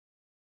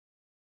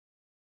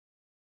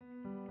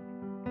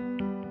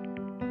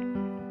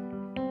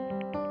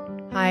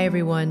Hi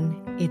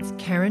everyone, it's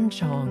Karen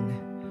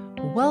Chong.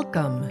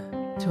 Welcome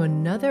to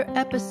another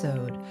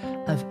episode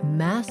of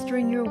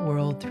Mastering Your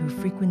World Through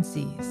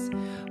Frequencies,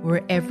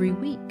 where every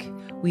week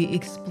we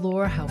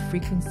explore how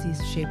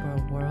frequencies shape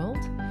our world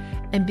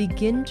and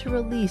begin to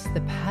release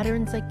the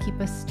patterns that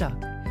keep us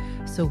stuck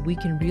so we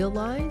can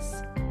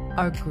realize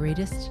our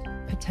greatest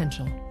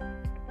potential.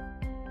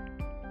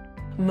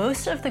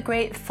 Most of the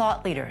great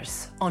thought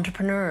leaders,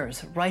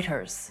 entrepreneurs,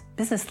 writers,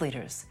 business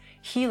leaders,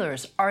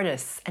 healers,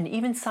 artists, and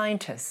even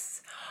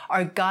scientists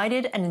are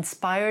guided and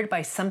inspired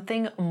by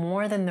something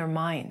more than their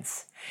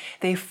minds.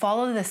 They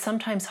follow the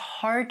sometimes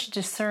hard to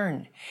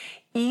discern,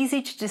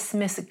 easy to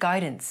dismiss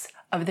guidance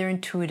of their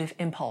intuitive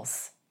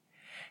impulse.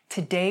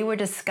 Today we're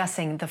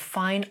discussing the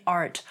fine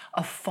art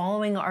of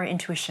following our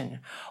intuition,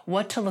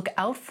 what to look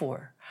out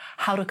for,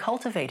 how to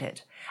cultivate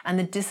it, and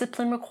the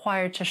discipline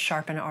required to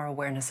sharpen our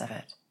awareness of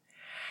it.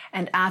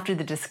 And after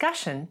the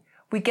discussion,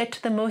 we get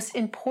to the most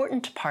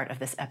important part of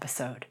this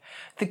episode.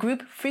 The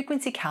group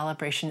frequency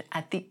calibration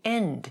at the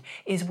end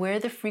is where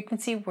the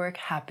frequency work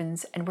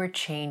happens and where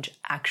change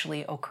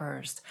actually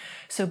occurs.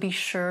 So be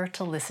sure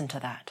to listen to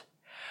that.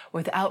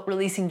 Without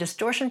releasing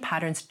distortion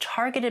patterns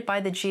targeted by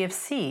the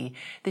GFC,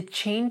 the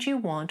change you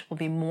want will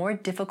be more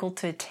difficult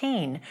to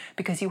attain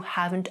because you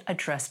haven't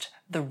addressed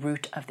the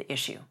root of the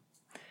issue.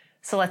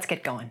 So let's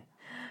get going.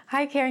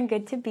 Hi, Karen.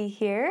 Good to be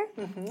here.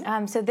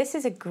 So this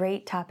is a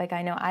great topic.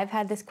 I know I've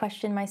had this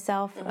question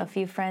myself. A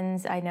few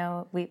friends I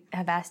know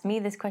have asked me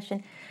this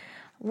question.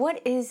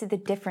 What is the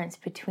difference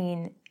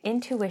between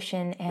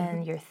intuition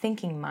and your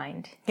thinking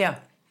mind? Yeah.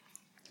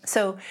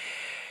 So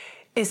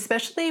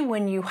especially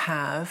when you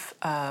have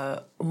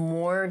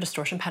more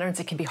distortion patterns,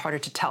 it can be harder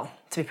to tell,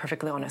 to be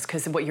perfectly honest,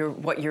 because what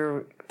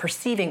you're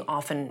perceiving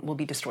often will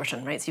be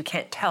distortion, right? So you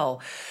can't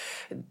tell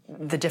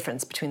the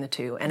difference between the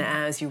two. And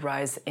as you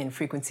rise in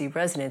frequency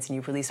resonance and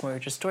you release more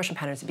distortion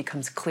patterns, it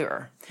becomes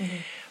clearer.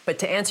 But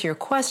to answer your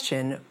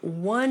question,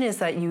 one is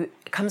that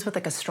it comes with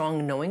like a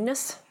strong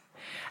knowingness.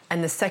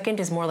 And the second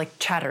is more like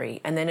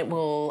chattery, and then it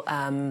will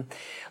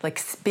like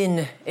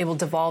spin, it will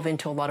devolve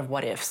into a lot of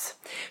what ifs.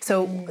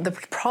 So the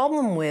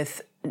problem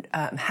with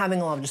having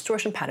a lot of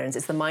distortion patterns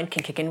is the mind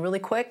can kick in really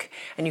quick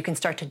and you can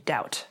start to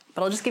doubt.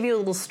 But I'll just give you a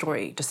little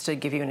story just to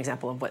give you an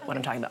example of what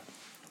I'm talking about.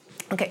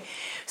 Okay,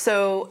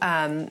 so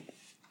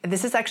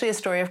this is actually a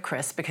story of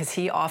Chris because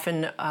he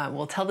often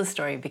will tell the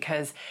story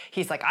because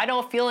he's like, I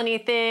don't feel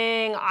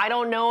anything, I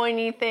don't know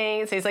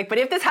anything. So he's like, but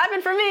if this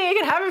happened for me, it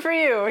can happen for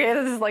you. Okay,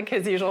 this is like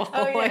his usual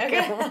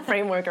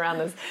framework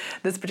around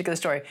this particular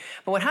story.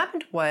 But what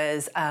happened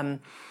was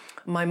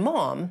my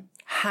mom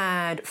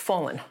had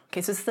fallen.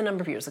 Okay, so this is a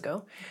number of years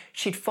ago.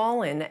 She'd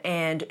fallen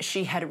and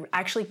she had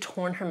actually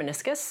torn her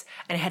meniscus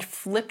and it had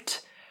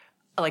flipped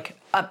like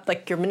up,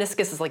 like your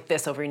meniscus is like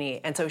this over your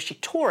knee. And so she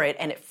tore it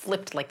and it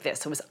flipped like this.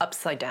 So it was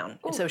upside down.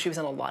 And so she was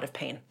in a lot of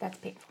pain. That's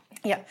painful.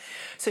 Yeah.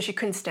 So she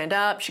couldn't stand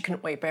up. She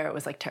couldn't weight bear. It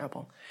was like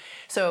terrible.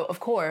 So of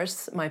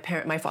course, my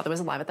father was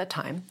alive at that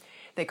time.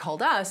 They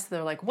called us.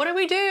 They're like, what do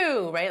we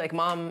do? Right? Like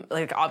mom,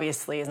 like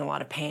obviously is in a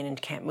lot of pain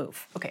and can't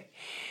move. Okay.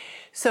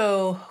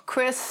 So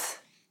Chris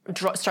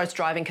starts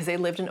driving because they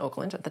lived in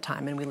Oakland at the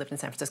time and we lived in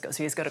San Francisco.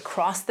 So he's got to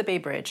cross the Bay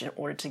Bridge in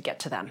order to get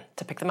to them,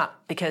 to pick them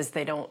up because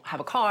they don't have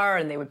a car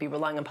and they would be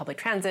relying on public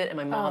transit and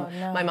my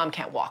mom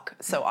can't walk.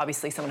 So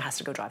obviously someone has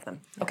to go drive them.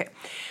 Okay.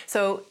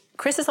 So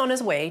Chris is on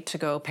his way to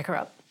go pick her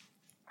up.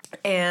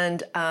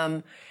 And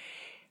I'm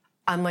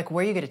like,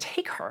 where are you going to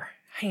take her?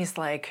 And he's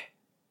like,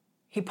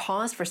 he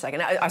paused for a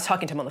second. I was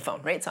talking to him on the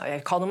phone, right? So I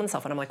called him on the cell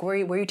phone. I'm like, where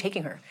are you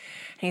taking her?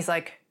 And he's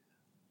like,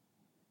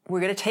 we're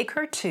going to take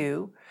her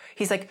to...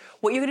 He's like,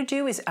 what you're going to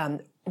do is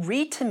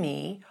read to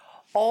me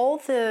all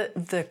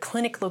the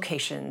clinic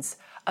locations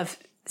of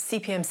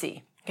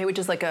CPMC, okay, which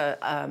is like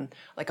a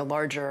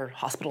larger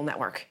hospital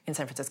network in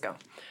San Francisco.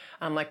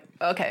 I'm like,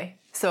 okay.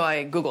 So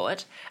I Google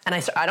it, and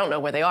I don't know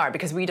where they are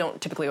because we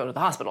don't typically go to the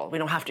hospital. We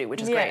don't have to,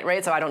 which is great,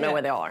 right? So I don't know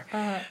where they all are.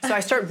 So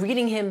I start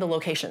reading him the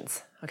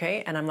locations,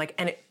 okay? And I'm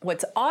like,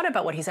 what's odd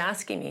about what he's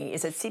asking me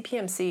is that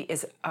CPMC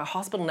is a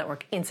hospital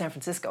network in San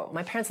Francisco.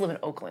 My parents live in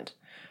Oakland,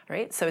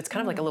 right? So it's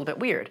kind of like a little bit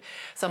weird.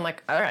 So I'm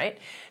like, all right.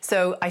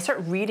 So I start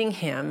reading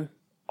him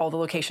all the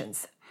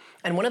locations.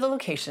 And one of the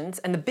locations,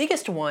 and the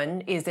biggest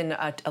one is in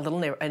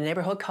a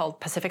neighborhood called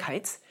Pacific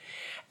Heights.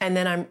 And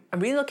then I'm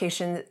reading the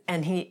location,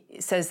 and he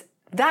says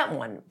that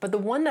one. But the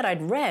one that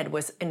I'd read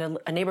was in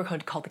a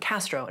neighborhood called the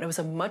Castro, and it was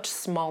a much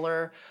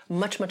smaller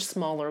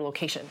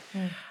location.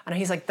 And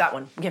he's like, that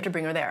one, we have to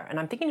bring her there. And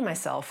I'm thinking to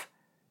myself,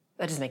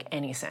 that doesn't make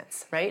any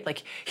sense, right?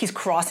 Like he's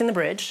crossing the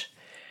bridge,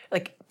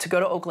 like to go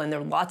to Oakland. There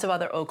are lots of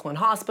other Oakland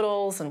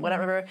hospitals and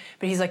whatever.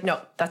 But he's like,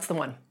 no, that's the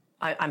one.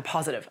 I'm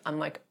positive. I'm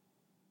like,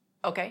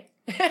 okay.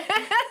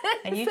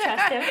 And you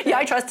trust him? Yeah,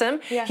 I trust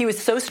him. Yeah. He was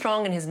so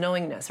strong in his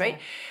knowingness, right? Yeah.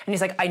 And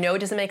he's like, I know it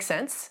doesn't make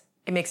sense.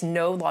 It makes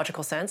no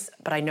logical sense,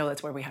 but I know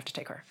that's where we have to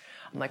take her.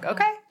 I'm like,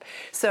 okay.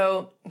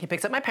 So he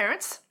picks up my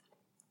parents,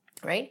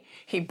 right?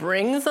 He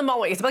brings them all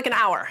away. It's like an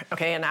hour,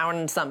 okay, an hour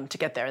and some to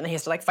get there. And then he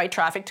has to like fight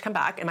traffic to come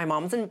back. And my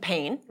mom's in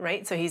pain,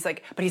 right? So he's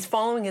like, but he's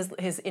following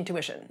his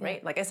intuition,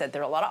 right? Like I said,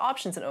 there are a lot of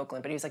options in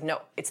Oakland, but he was like,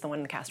 no, it's the one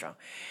in the Castro.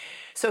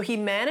 So he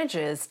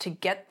manages to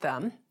get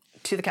them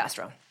to the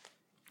Castro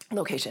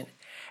location.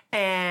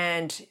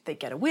 And they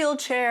get a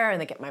wheelchair and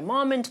they get my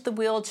mom into the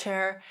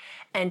wheelchair.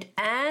 And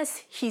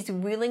as he's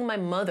wheeling my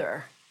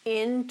mother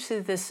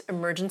into this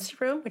emergency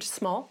room, which is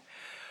small,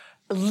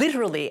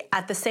 literally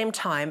at the same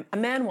time, a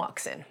man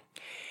walks in.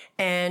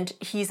 And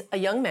he's a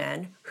young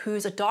man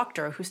who's a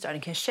doctor who's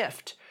starting his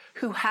shift,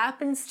 who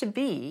happens to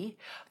be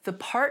the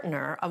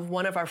partner of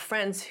one of our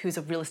friends who's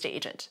a real estate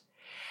agent.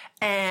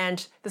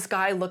 And this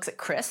guy looks at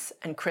Chris,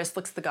 and Chris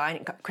looks at the guy,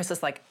 and Chris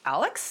is like,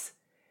 Alex?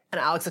 And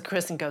Alex looks at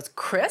Chris and goes,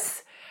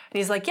 Chris? And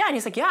he's like, yeah. And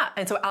he's like, yeah.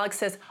 And so Alex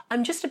says,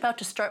 I'm just about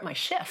to start my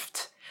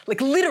shift. Like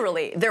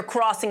literally, they're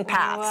crossing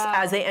paths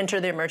as they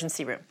enter the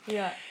emergency room.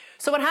 Yeah.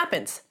 So what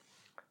happens?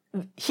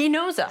 He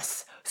knows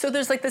us. So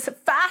there's like this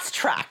fast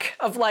track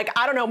of like,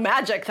 I don't know,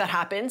 magic that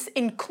happens,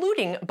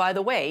 including, by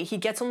the way, he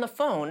gets on the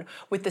phone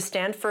with the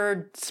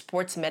Stanford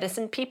sports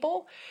medicine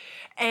people.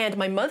 And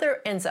my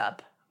mother ends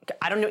up,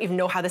 I don't even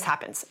know how this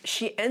happens.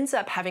 She ends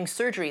up having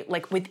surgery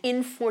like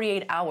within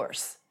 48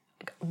 hours.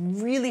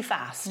 Really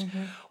fast,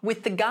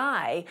 with the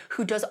guy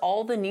who does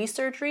all the knee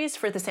surgeries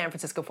for the San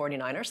Francisco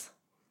 49ers.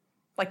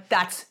 Like,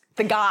 that's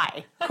the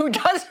guy who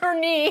does her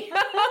knee. Okay?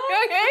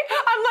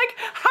 I'm like,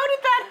 how did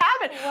that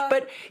happen? Wow.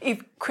 But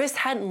if Chris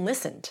hadn't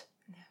listened,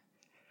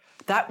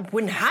 that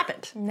wouldn't have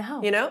happened.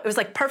 No. You know? It was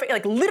like perfect.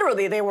 Like,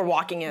 literally, they were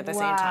walking in at the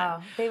same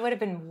time. They would have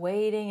been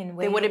waiting and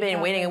waiting. They would have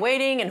been waiting and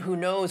waiting, and who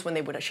knows when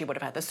she would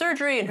have had the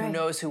surgery, and who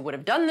knows who would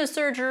have done the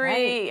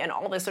surgery, and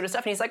all this sort of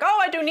stuff. And he's like, oh,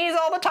 I do knees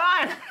all the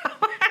time.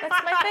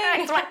 That's my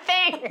thing. It's my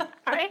thing.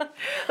 Right?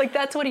 Like,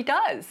 that's what he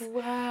does.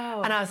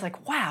 Wow. And I was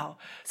like, wow.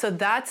 So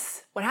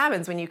that's what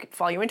happens when you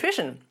follow your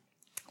intuition.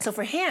 So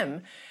for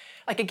him,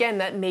 like, again,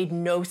 that made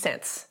no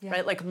sense,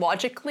 right? Like,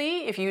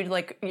 logically, if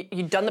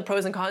you'd done the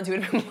pros and cons, you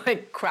would have been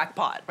like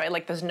crackpot, right?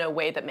 Like, there's no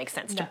way that makes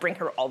sense to bring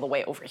her all the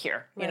way over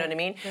here. You know what I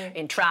mean? Right.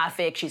 In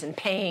traffic, she's in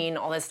pain,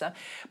 all this stuff.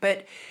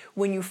 But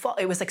when you fall,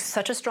 it was like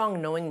such a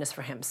strong knowingness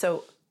for him.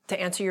 So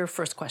to answer your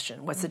first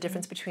question, what's the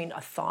difference between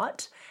a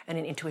thought and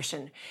an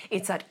intuition?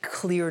 It's that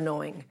clear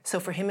knowing. So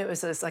for him, it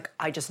was just like,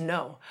 I just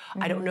know.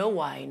 I don't know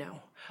why I know.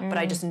 But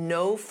I just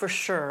know for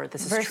sure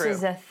this is true.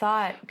 Versus a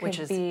thought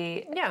could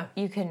be,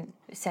 you can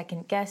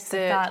second guess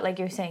the thought, like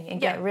you're saying,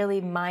 and get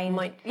really mind.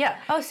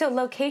 Oh, so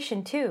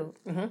location too.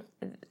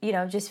 You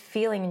know, just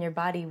feeling in your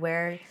body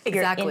where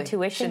your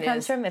intuition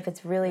comes from. If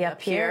it's really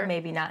up here,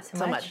 maybe not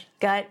so much.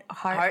 Gut,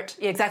 heart.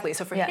 Yeah, exactly.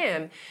 So for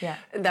him,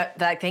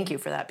 that thank you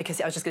for that, because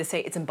I was just going to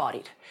say it's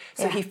embodied.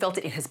 So he felt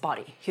it in his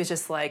body. He was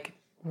just like,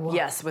 whoa.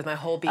 Yes, with my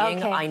whole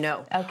being, I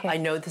know. I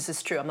know this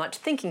is true. I'm not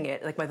thinking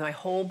it. Like, with my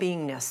whole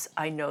beingness,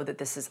 I know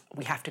that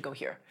we have to go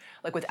here,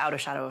 like, without a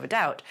shadow of a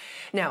doubt.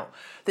 Now,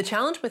 the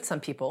challenge with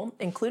some people,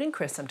 including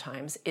Chris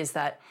sometimes, is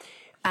that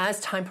as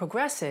time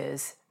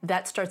progresses,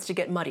 that starts to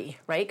get muddy,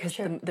 right? Because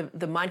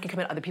the mind can come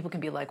in, other people can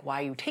be like,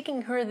 why are you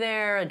taking her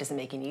there? It doesn't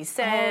make any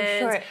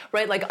sense,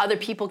 right? Like, other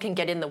people can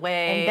get in the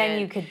way. And then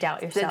you could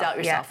doubt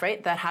yourself.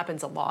 Right? That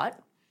happens a lot.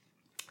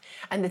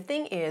 And the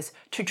thing is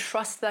to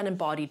trust that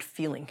embodied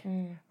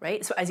feeling,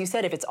 right? So as you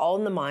said, if it's all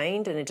in the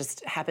mind and it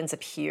just happens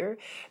up here,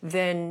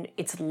 then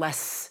it's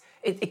less,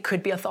 it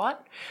could be a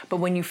thought, but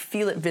when you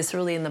feel it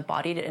viscerally in the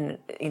body and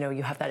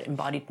you have that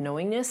embodied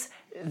knowingness,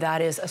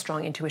 that is a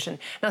strong intuition.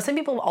 Now, some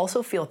people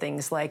also feel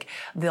things like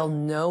they'll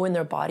know in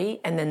their body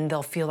and then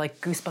they'll feel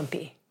like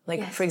goosebumpy.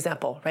 Like, for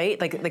example,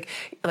 right?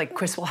 Like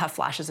Chris will have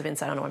flashes of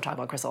insight. I don't know, I'm talking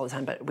about Chris all the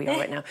time, but we are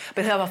right now.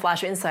 But he'll have a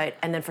flash of insight,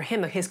 and then for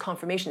him, his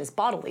confirmation is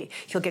bodily.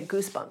 He'll get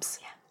goosebumps,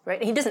 right?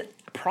 And he doesn't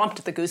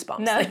prompt the goosebumps.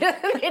 No.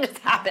 They just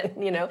happen,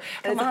 you know?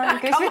 Come on,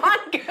 good.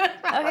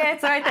 Okay,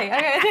 it's the right thing.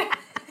 Okay.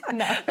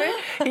 No.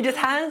 Right? He just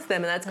has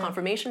them, and that's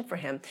confirmation for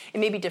him. It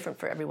may be different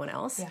for everyone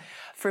else. Yeah.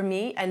 For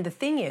me, and the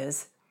thing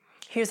is,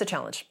 here's the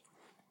challenge.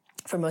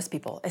 For most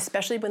people,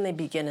 especially when they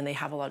begin and they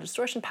have a lot of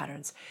distortion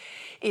patterns,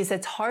 is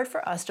it's hard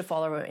for us to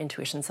follow our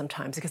intuition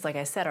sometimes because, like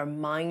I said, our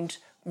mind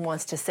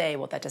wants to say,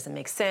 well, that doesn't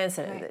make sense,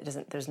 and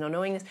there's no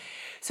knowing this.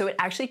 So it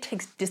actually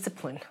takes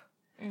discipline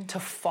to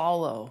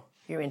follow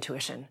your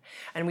intuition.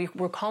 And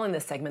we're calling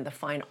this segment the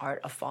fine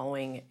art of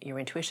following your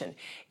intuition.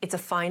 It's a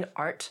fine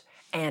art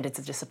and it's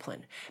a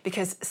discipline,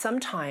 because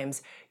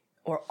sometimes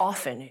or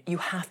often you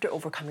have to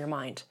overcome your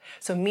mind.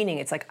 So meaning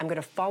it's like, I'm going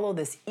to follow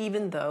this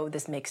even though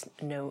this makes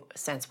no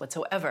sense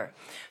whatsoever.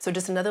 So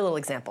just another little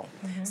example.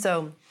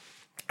 So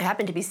I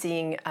happened to be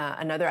seeing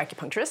another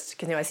acupuncturist,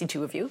 because I see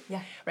two of you,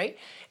 right?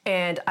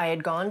 And I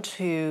had gone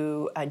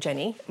to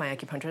Jenny, my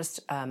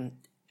acupuncturist,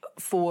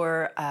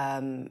 for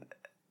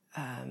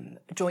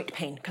joint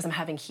pain, because I'm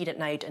having heat at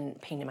night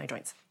and pain in my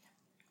joints.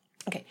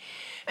 Okay,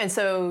 and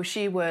so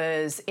she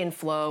was in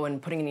flow and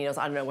putting in needles.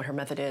 I don't know what her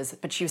method is,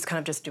 but she was kind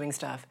of just doing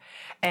stuff.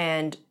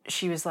 And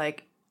she was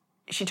like,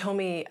 she told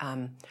me,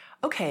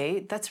 okay,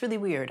 that's really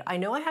weird. I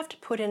know I have to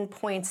put in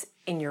points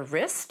in your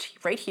wrist,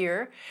 right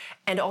here,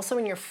 and also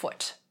in your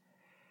foot.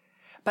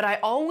 but I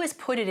always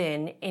put it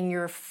in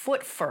your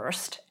foot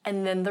first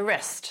and then the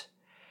wrist.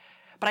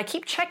 But I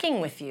keep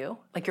checking with you,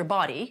 like your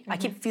body. I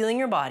keep feeling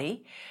your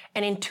body.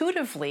 And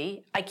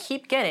intuitively, I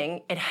keep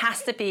getting, it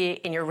has to be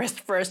in your wrist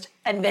first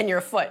and then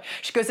your foot.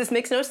 She goes, this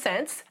makes no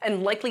sense.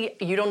 And likely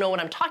you don't know what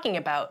I'm talking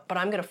about, but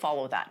I'm going to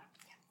follow that.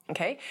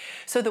 Okay?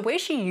 So the way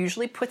she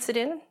usually puts it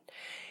in,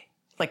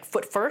 like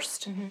foot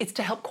first, it's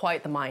to help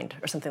quiet the mind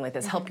or something like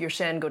this. Help your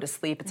Shen go to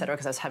sleep, et cetera,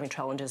 because I was having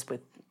challenges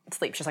with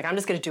sleep. She's like, I'm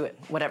just going to do it,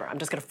 whatever. I'm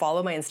just going to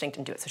follow my instinct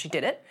and do it. So she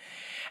did it.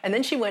 And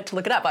then she went to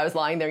look it up. I was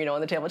lying there, on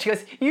the table. She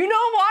goes, you know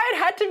why it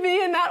had to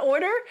be in that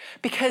order?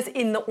 Because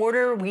in the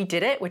order we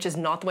did it, which is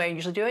not the way I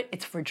usually do it,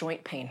 it's for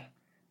joint pain.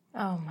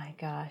 Oh my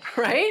gosh.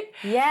 Right?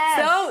 Yes.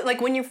 So, like,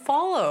 when you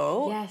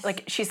follow, Yes.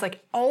 like, she's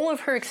like, all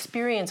of her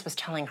experience was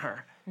telling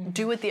her,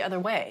 do it the other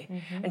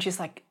way. And she's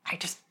like, I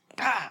just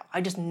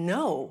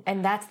know.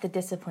 And that's the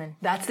discipline.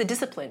 That's the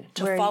discipline,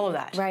 to follow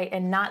that. Right,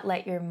 and not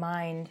let your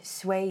mind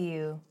sway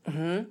you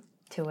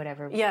to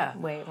whatever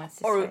way it wants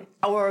to sway.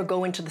 Or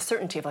go into the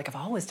certainty of like, I've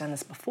always done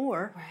this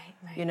before.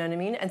 Right. You know what I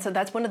mean? And so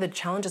that's one of the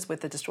challenges with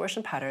the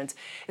distortion patterns,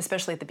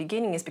 especially at the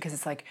beginning, is because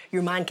it's like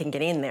your mind can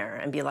get in there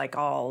and be like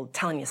all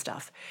telling you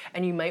stuff.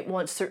 And you might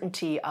want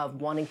certainty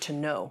of wanting to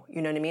know.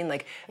 You know what I mean?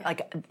 Like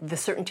the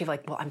certainty of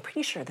like, well, I'm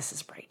pretty sure this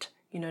is right.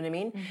 You know what I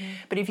mean?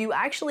 But if you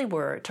actually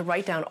were to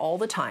write down all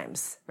the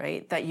times,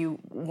 right, that you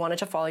wanted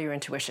to follow your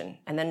intuition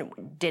and then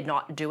did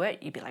not do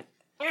it, you'd be like,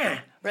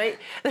 right?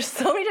 There's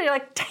so many times you're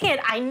like, dang it,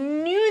 I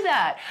knew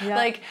that. Yeah.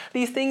 Like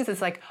these things,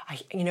 it's like,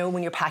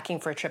 when you're packing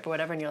for a trip or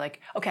whatever, and you're like,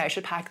 okay, I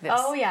should pack this.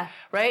 Oh yeah.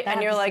 Right? That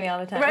and you're happens like, to me all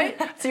the time.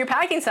 right? So you're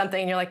packing something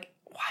and you're like,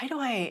 why do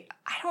I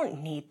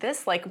don't need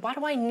this. Like, why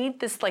do I need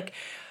this like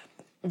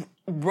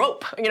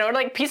rope,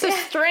 like piece of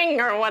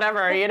string or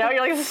whatever, you're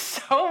like, this is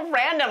so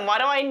random. Why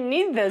do I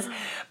need this?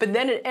 But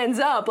then it ends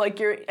up like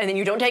and then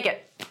you don't take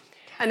it.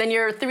 And then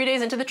you're 3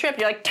 days into the trip,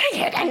 you're like,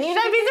 dang it, I need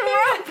that piece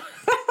of rope.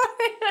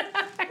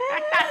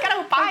 I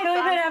gotta buy I feel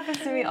like that happens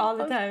to me all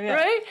the time, yeah.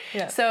 Right?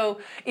 Yeah. So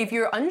if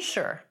you're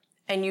unsure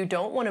and you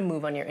don't want to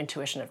move on your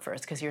intuition at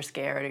first because you're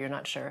scared or you're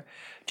not sure,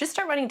 just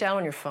start writing down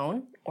on your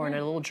phone or in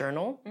a little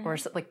journal or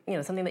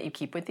something that you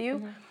keep with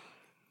you.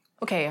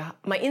 Okay,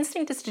 my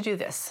instinct is to do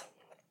this.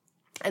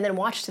 And then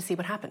watch to see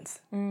what happens.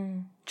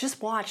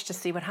 Just watch to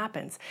see what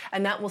happens.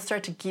 And that will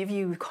start to give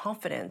you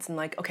confidence and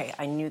like, okay,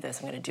 I knew this,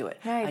 I'm gonna do it.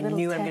 Right, I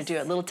knew I'm gonna do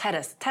it. Little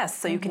test.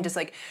 So you can just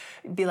like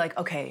be like,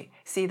 okay,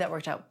 see, that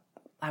worked out.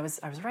 I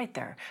was right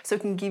there. So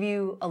it can give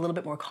you a little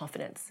bit more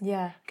confidence.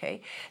 Yeah.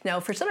 Okay. Now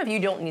for some of you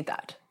don't need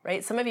that,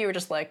 right? Some of you are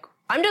just like,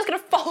 I'm just gonna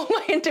follow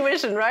my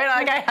intuition, right?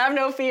 Like I have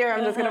no fear,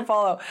 I'm just gonna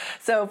follow.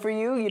 So for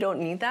you don't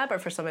need that,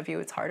 but for some of you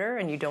it's harder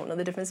and you don't know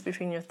the difference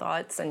between your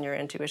thoughts and your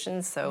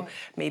intuitions. So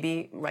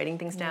maybe writing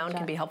things down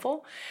can be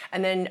helpful.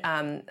 And then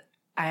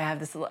I had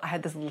this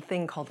little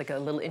thing called like a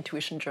little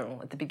intuition journal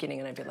at the beginning,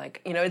 and I'd be like,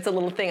 it's a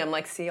little thing. I'm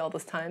like, see all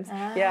those times?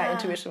 Yeah,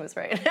 intuition was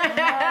right. Cool.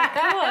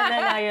 And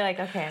then now you're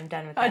like, okay, I'm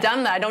done with that. I've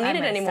done that. I don't need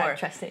it anymore. Start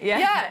trusting. Yeah.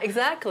 Yeah,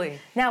 exactly.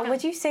 Now,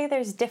 would you say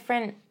there's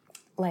different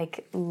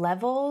like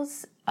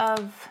levels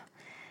of,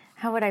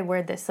 how would I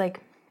word this?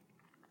 Like,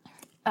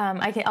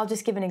 I'll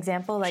just give an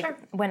example. Like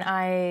when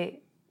I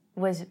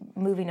was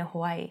moving to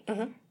Hawaii,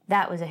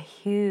 that was a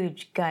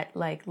huge gut,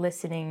 like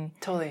listening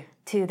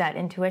to that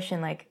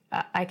intuition. Like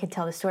I could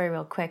tell the story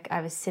real quick.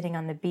 I was sitting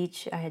on the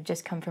beach. I had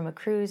just come from a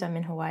cruise. I'm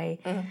in Hawaii.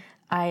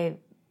 I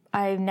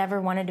never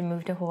wanted to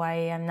move to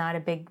Hawaii. I'm not a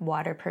big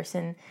water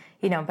person,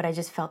 but I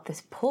just felt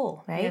this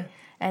pull, right? Yeah.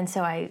 And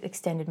so I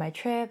extended my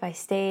trip. I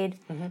stayed.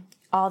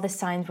 All the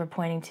signs were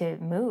pointing to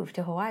move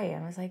to Hawaii.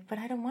 I was like, but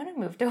I don't want to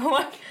move to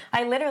Hawaii.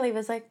 I literally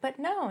was like, but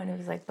no. And it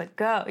was like, but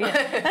go.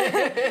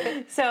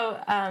 Yeah. So,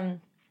 I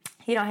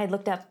had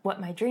looked up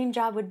what my dream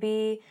job would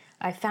be.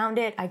 I found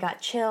it. I got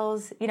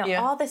chills.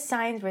 All the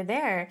signs were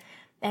there.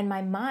 And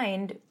my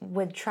mind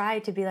would try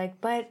to be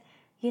like, but,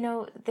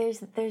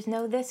 there's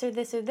no this or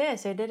this or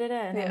this or da-da-da.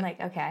 And I'm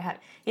like, okay, I have,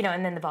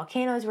 and then the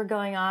volcanoes were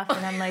going off.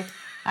 And I'm like,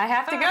 I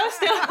have to go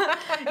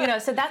still.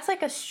 So that's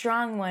like a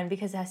strong one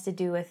because it has to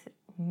do with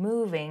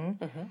moving.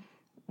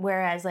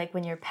 Whereas like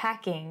when you're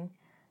packing,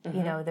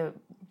 the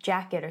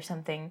jacket or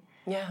something,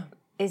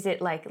 is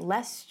it like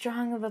less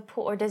strong of a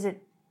pull, or does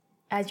it,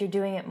 as you're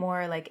doing it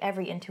more, like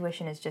every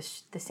intuition is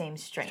just the same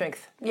strength?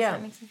 Does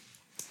that make sense?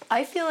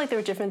 I feel like there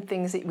are different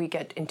things that we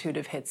get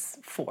intuitive hits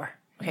for,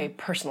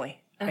 personally.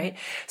 Right?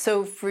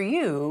 So for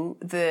you,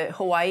 the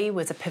Hawaii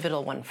was a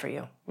pivotal one for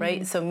you,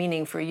 right? So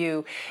meaning for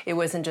you, it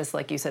wasn't just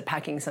like you said,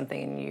 packing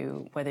something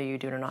and whether you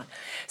do it or not.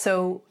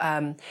 So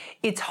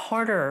it's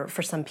harder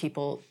for some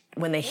people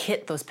when they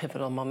hit those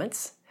pivotal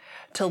moments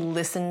to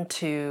listen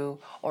to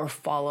or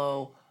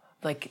follow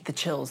like the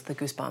chills, the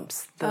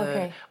goosebumps,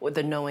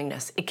 the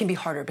knowingness. It can be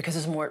harder because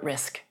there's more at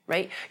risk,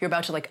 right? You're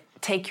about to like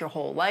take your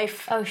whole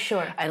life. Oh,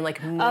 sure. And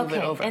like move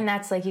it over. And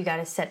that's like you got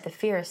to set the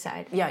fear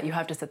aside. Yeah, you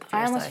have to set the fear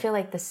aside. I almost feel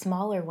like the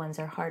smaller ones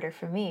are harder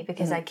for me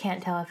because I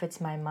can't tell if it's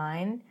my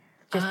mind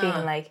just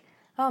being like,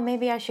 oh,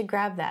 maybe I should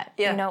grab that,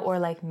 or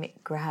like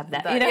grab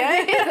that.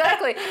 Yeah,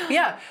 exactly.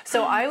 Yeah.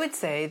 So I would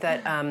say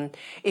that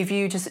if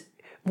you just,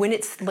 when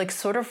it's like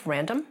sort of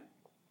random,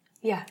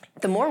 Yeah.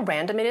 The more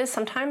random it is,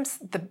 sometimes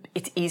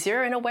it's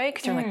easier in a way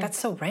because you're like, that's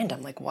so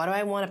random. Like, why do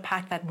I want to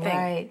pack that thing?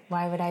 Right.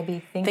 Why would I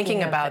be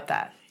Thinking about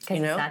that? Because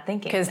it's not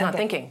thinking. Because it's not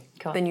thinking.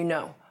 Cool. Then you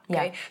know.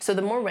 Okay. Yeah. So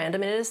the more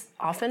random it is,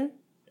 often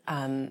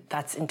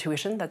that's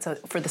intuition. That's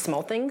for the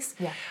small things.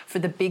 Yeah. For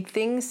the big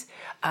things,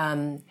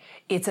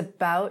 it's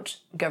about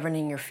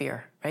governing your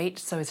fear, right?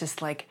 So it's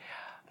just like,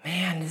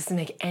 man, this doesn't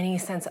make any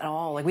sense at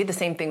all. Like we had the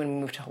same thing when we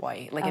moved to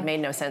Hawaii. Like it made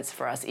no sense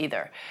for us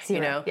either.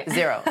 Zero. Yeah.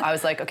 Zero. I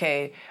was like,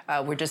 okay,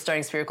 we're just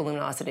starting Spherical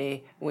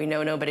Luminosity. We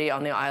know nobody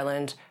on the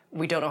island.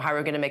 We don't know how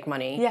we're going to make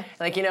money. Yeah.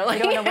 Like, we don't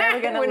know where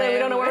we're going to live. We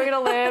don't know where we're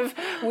going to live.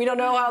 We don't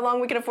know how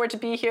long we can afford to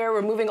be here.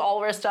 We're moving all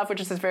of our stuff,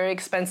 which is very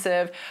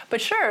expensive.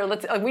 But sure,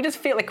 we just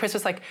feel like Chris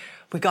was like,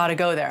 we got to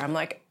go there. I'm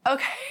like,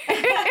 okay.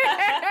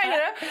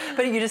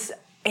 But you just,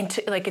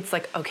 it's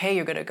like, okay,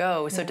 you're going to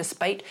go. So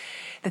despite,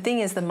 the thing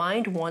is, the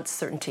mind wants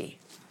certainty.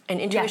 And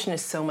intuition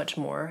is so much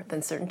more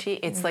than certainty.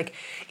 It's like,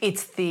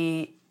 it's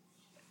the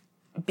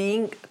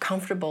being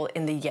comfortable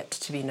in the yet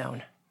to be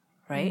known,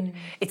 right?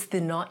 It's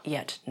the not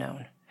yet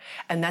known.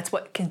 And that's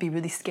what can be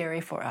really scary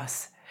for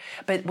us.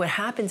 But what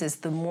happens is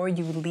the more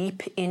you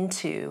leap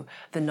into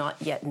the not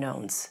yet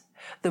knowns,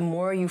 the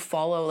more you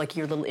follow like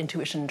your little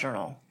intuition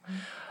journal,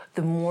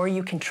 the more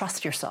you can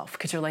trust yourself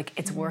because you're like,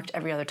 it's worked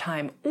every other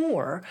time.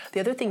 Or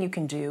the other thing you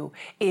can do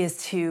is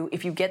to,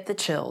 if you get the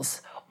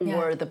chills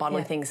or the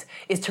bodily things,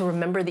 is to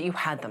remember that you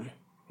had them.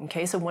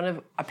 Okay,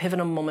 so a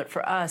pivotal moment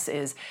for us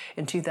is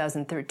in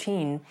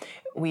 2013,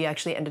 we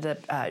actually ended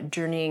up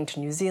journeying to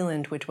New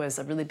Zealand, which was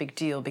a really big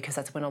deal because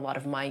that's when a lot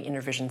of my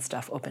inner vision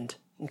stuff opened.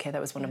 Okay,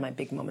 that was one of my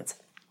big moments.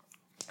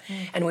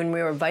 And when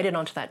we were invited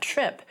onto that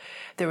trip,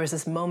 there was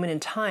this moment in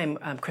time,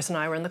 Chris and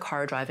I were in the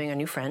car driving a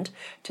new friend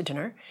to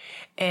dinner,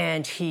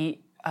 and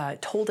he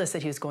told us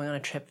that he was going on a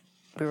trip.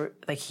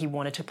 He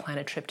wanted to plan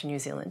a trip to New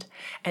Zealand.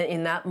 And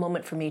in that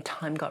moment for me,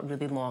 time got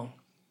really long.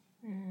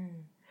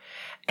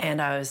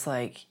 And I was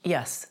like,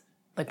 yes.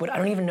 I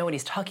don't even know what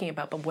he's talking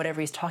about, but whatever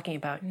he's talking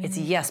about, it's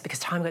yes, because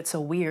time got so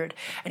weird.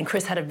 And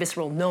Chris had a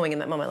visceral knowing in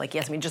that moment, like,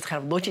 yes, and we just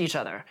kind of looked at each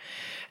other.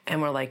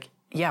 And we're like,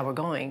 yeah, we're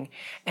going.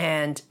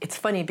 And it's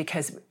funny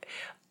because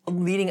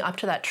leading up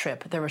to that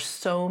trip, there were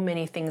so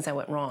many things that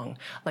went wrong.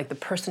 Like the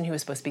person who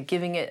was supposed to be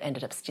giving it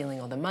ended up stealing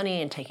all the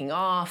money and taking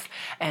off.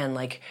 And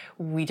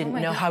we didn't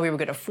know how we were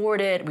going to afford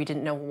it. We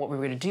didn't know what we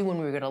were going to do when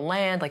we were going to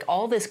land.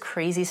 All this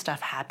crazy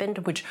stuff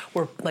happened, which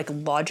were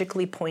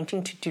logically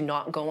pointing to do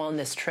not go on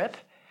this trip.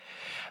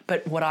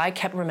 But what I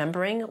kept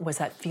remembering was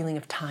that feeling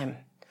of time.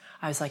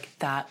 I was like,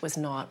 that was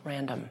not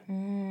random.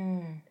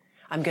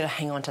 I'm going to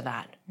hang on to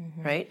that,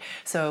 right?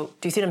 So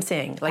do you see what I'm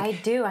saying? I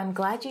do. I'm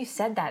glad you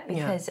said that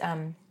because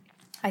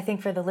I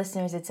think for the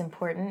listeners it's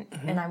important,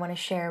 and I want to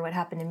share what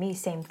happened to me,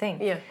 same thing.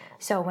 Yeah.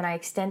 So when I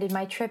extended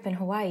my trip in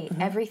Hawaii,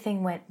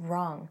 everything went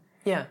wrong.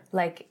 Yeah.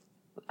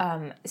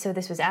 So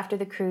this was after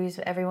the cruise,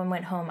 everyone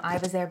went home, I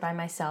was there by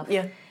myself.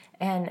 Yeah.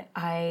 And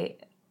I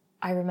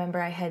remember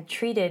I had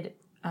treated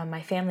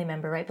my family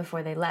member right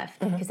before they left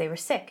because they were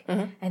sick,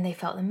 and they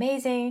felt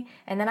amazing,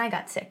 and then I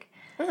got sick.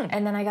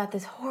 And then I got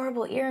this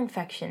horrible ear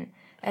infection.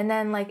 And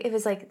then it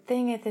was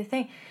thing after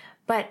thing.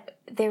 But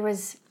there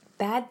was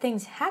bad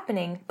things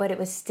happening, but it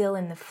was still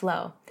in the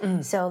flow.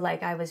 So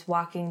I was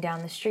walking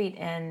down the street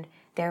and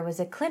there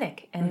was a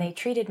clinic and they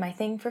treated my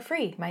thing for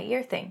free, my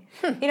ear thing.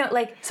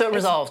 So it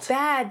resolved. It's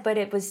bad, but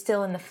it was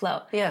still in the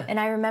flow. Yeah. And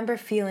I remember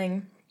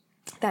feeling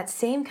that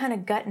same kind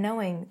of gut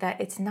knowing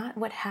that it's not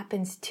what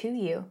happens to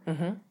you.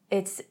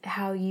 It's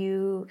how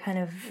you kind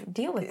of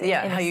deal with it.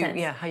 How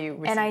you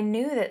receive. And I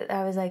knew that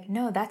I was like,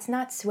 no, that's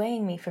not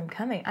swaying me from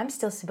coming. I'm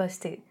still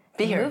supposed to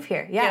move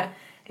here. Yeah.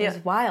 It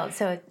was wild.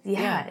 So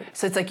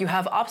So it's you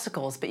have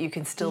obstacles, but you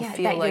can still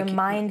feel that like your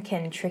mind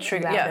can trick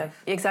you out of.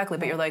 Exactly.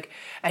 But you're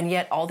and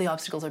yet all the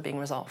obstacles are being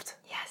resolved.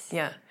 Yes.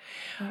 Yeah.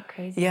 Isn't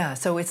crazy? Yeah.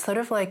 So it's sort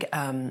of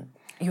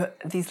you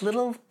these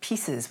little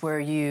pieces where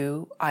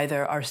you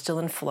either are still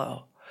in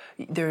flow.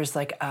 There's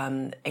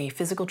a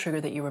physical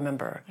trigger that you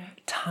remember.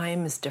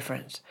 Time is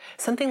different.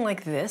 Something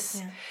like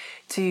this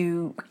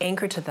to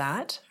anchor to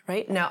that,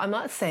 right? Now, I'm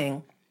not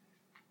saying,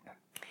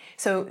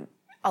 so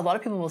a lot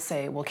of people will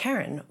say, well,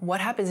 Karen, what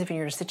happens if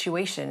you're in a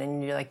situation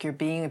and you're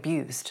being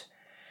abused?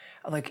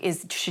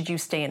 Should you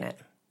stay in it?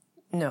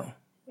 No,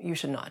 you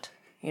should not.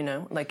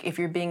 If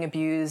you're being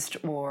abused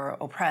or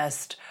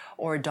oppressed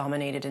or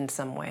dominated in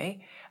some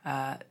way,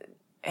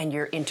 and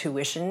your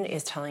intuition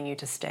is telling you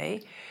to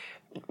stay,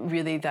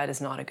 really that is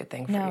not a good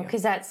thing for you. No,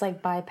 because that's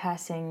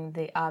bypassing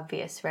the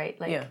obvious, right?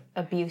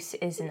 Abuse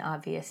is an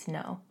obvious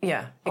no.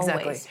 Yeah,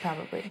 exactly. Always,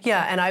 probably.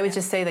 Yeah, and I would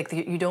just say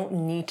you don't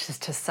need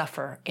to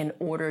suffer in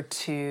order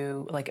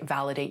to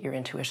validate your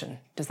intuition.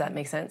 Does that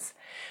make sense?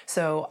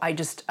 So I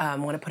just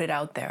want to put it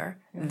out there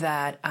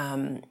that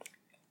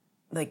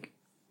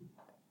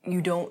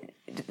you don't.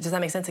 Does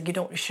that make sense?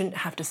 Shouldn't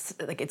have to,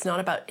 it's not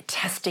about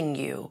testing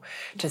you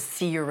to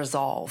see your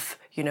resolve.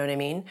 You know what I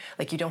mean?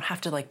 You don't have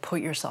to put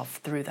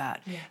yourself through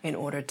that in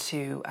order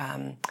to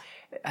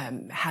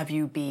have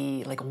you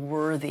be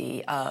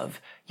worthy of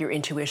your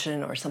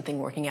intuition or something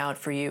working out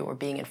for you or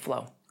being in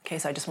flow. Okay,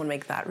 so I just want to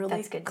make that really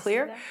That's good to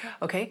clear. say that,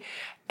 yeah. Okay,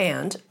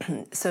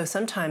 and so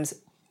sometimes,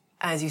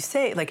 as you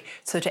say, like,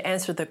 so to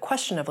answer the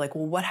question of like,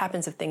 well, what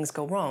happens if things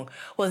go wrong?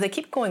 Well, if they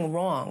keep going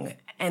wrong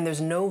and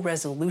there's no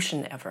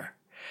resolution ever,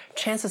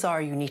 chances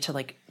are you need to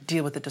like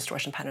deal with the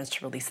distortion patterns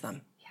to release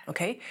them.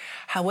 Okay?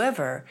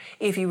 However,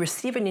 if you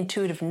receive an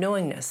intuitive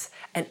knowingness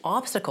and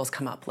obstacles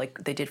come up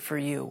like they did for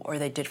you or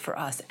they did for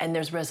us, and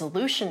there's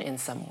resolution in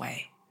some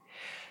way,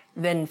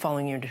 then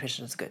following your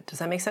intuition is good. Does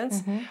that make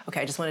sense?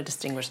 Okay, I just want to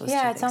distinguish those two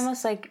things. Yeah, it's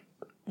almost like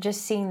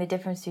just seeing the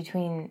difference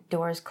between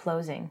doors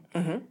closing,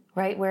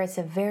 right? Where it's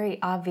a very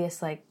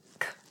obvious like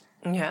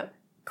Yeah.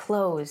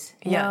 close,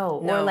 Yeah, no.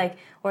 no.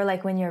 Or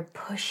like when you're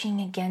pushing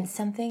against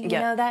something, you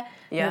Yeah. know that?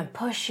 Yeah. You're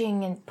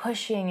pushing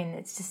and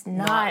it's just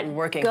not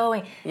working.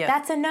 going. Yeah.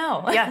 That's a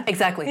no. Yeah,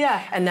 exactly.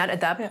 Yeah. And that at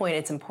that point,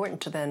 it's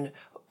important to then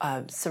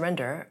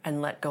surrender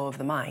and let go of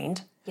the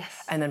mind.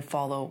 Yes. And then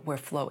follow where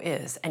flow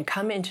is and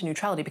come into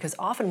neutrality, because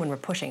often when we're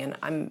pushing,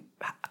 and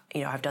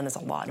I've done this a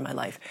lot in my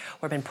life,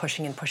 where I've been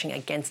pushing and pushing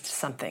against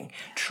something,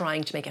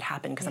 trying to make it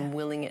happen because I'm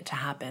willing it to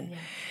happen. Yeah.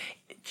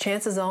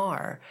 Chances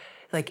are,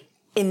 like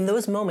in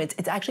those moments,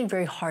 it's actually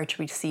very hard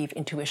to receive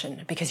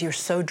intuition because you're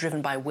so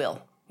driven by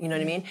will. You know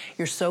what I mean?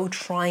 You're so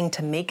trying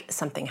to make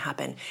something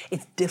happen.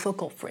 It's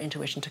difficult for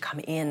intuition to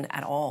come in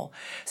at all.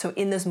 So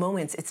in those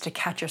moments, it's to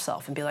catch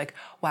yourself and be like,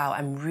 wow,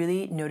 I'm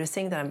really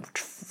noticing that I'm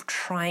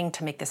trying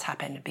to make this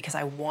happen because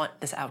I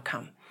want this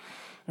outcome.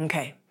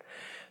 Okay,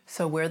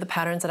 so where are the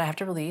patterns that I have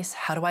to release?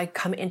 How do I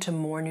come into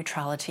more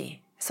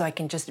neutrality so I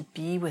can just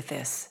be with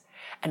this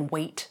and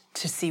wait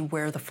to see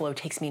where the flow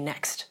takes me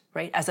next?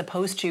 Right? As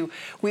opposed to,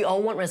 we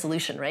all want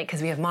resolution, right? Because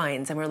we have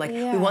minds and we're like,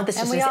 we want this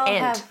to just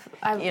end.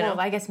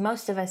 I guess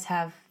most of us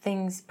have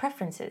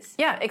preferences.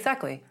 Yeah,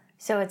 exactly.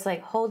 So it's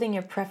like holding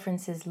your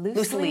preferences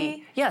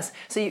loosely. Yes.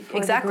 So you, for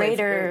exactly. the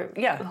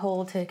greater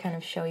whole to kind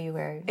of show you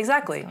where.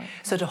 Exactly.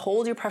 So to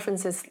hold your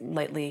preferences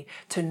lightly,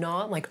 to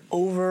not like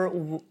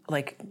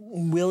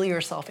will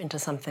yourself into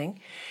something,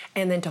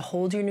 and then to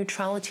hold your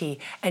neutrality.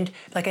 And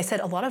like I said,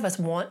 a lot of us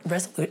want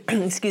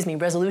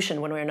resolution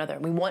one way or another.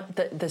 We want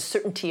the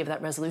certainty of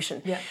that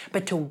resolution. Yeah.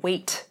 But to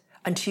wait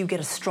until you get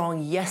a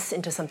strong yes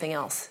into something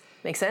else.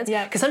 Make sense?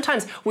 Yeah. Because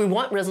sometimes we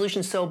want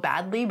resolution so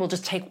badly, we'll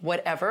just take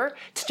whatever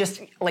to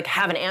just like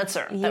have an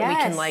answer that we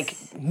can like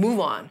move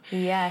on.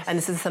 Yes. And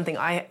this is something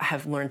I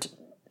have learned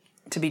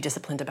to be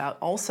disciplined about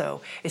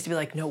also, is to be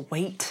like, no,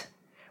 wait.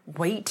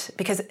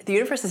 Because the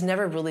universe has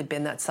never really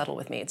been that subtle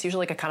with me. It's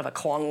usually like a kind of a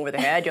clong over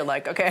the head. You're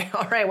like, okay,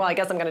 all right, well, I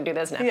guess I'm going to do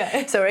this now.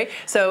 Yeah. So, right?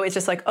 So it's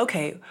just like,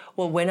 okay,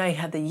 well, when I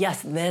have the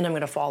yes, then I'm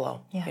going to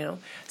follow. Yeah. You know?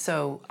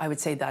 So I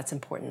would say that's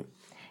important.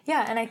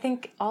 Yeah, and I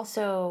think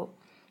also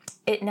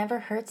it never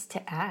hurts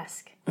to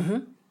ask.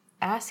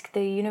 Ask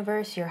the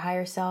universe, your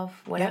higher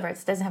self, whatever.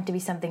 It doesn't have to be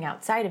something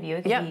outside of you.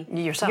 It could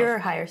be yourself. Your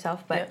higher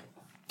self. But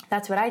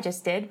that's what I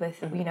just did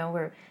with,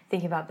 we're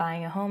thinking about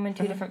buying a home in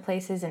two different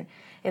places, and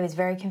it was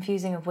very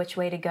confusing of which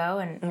way to go.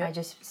 And I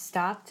just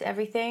stopped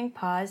everything,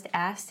 paused,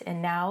 asked,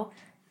 and now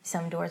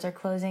some doors are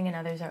closing and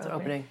others are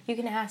opening. You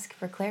can ask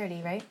for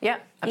clarity, right? Yeah,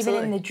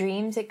 absolutely. Even in the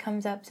dreams, it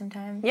comes up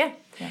sometimes. Yeah.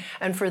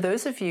 And for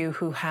those of you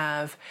who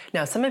have,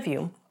 now some of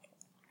you,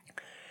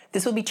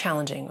 this will be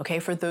challenging, okay?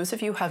 For those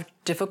of you who have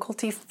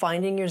difficulty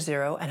finding your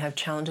zero and have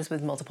challenges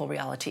with multiple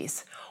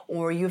realities,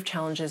 or you have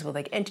challenges with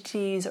like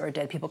entities or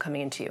dead people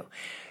coming into you,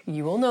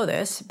 you will know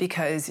this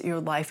because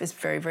your life is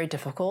very, very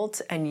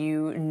difficult, and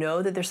you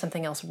know that there's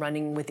something else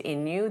running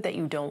within you that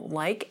you don't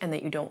like and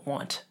that you don't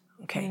want,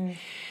 okay?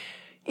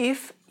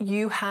 If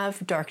you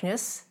have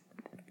darkness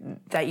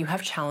that you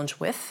have challenge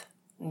with,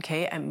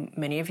 okay, and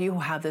many of you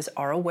who have this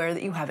are aware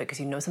that you have it because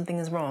you know something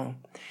is wrong,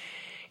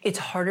 it's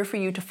harder for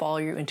you to follow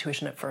your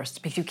intuition at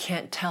first because you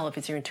can't tell if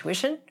it's your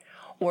intuition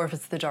or if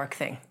it's the dark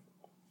thing.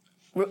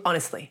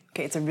 Honestly,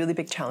 okay, it's a really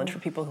big challenge for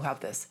people who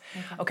have this.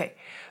 Okay,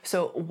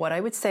 so what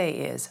I would say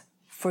is,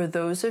 for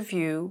those of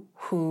you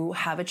who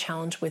have a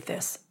challenge with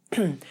this,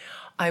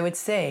 I would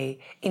say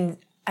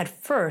at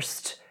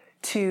first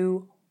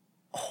to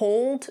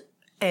hold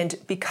and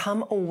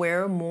become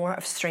aware more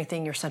of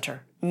strengthening your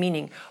center,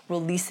 meaning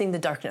releasing the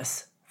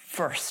darkness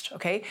first,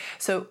 okay?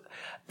 So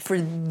for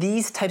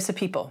these types of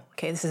people,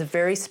 okay, this is a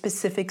very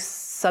specific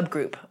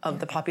subgroup of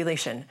the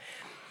population,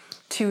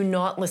 to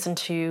not listen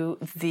to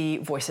the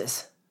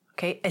voices,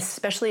 okay?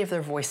 Especially if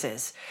they're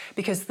voices,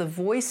 because the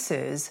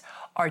voices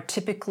are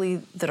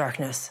typically the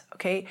darkness,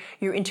 okay?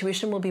 Your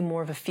intuition will be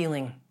more of a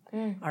feeling,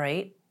 all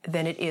right,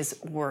 than it is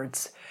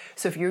words.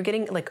 So if you're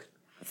getting like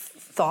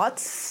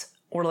thoughts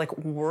or like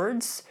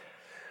words,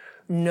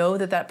 know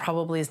that that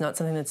probably is not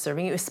something that's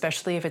serving you,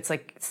 especially if it's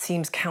like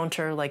seems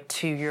counter like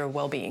to your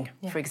well-being,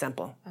 for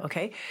example,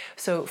 okay?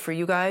 So for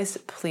you guys,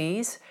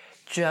 please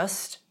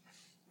just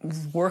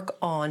work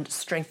on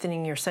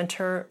strengthening your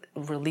center,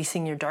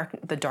 releasing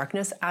the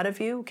darkness out of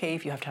you, okay?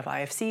 If you have to have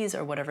IFCs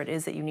or whatever it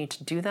is that you need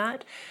to do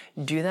that,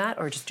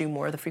 or just do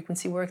more of the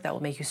frequency work. That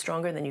will make you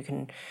stronger.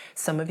 Then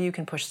some of you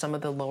can push some of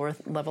the lower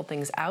level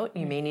things out.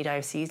 You may need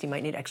IFCs, you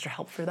might need extra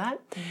help for that.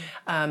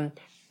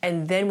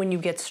 And then when you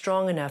get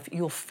strong enough,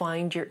 you'll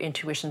find your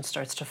intuition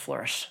starts to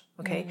flourish.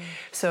 Okay?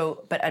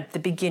 So, but at the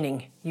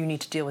beginning, you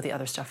need to deal with the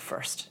other stuff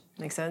first.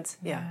 Make sense?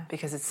 Yeah,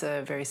 because it's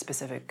a very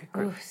specific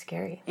group. Ooh,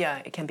 scary.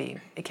 Yeah, it can be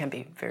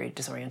very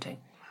disorienting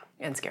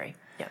and scary.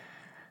 Yeah.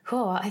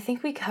 Cool. I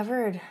think we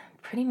covered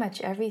pretty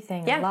much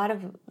everything. Yeah.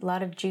 A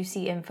lot of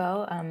juicy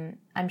info.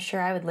 I'm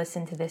sure I would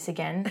listen to this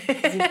again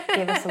because you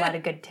gave us a lot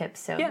of good tips.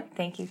 So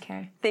thank you,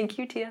 Karen. Thank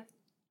you, Tia.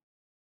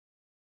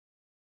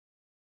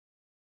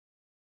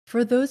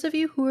 For those of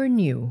you who are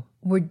new,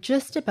 we're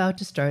just about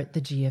to start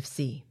the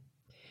GFC.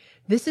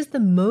 This is the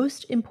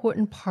most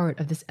important part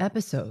of this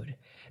episode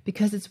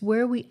because it's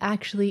where we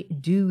actually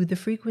do the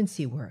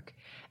frequency work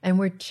and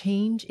where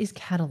change is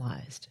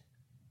catalyzed.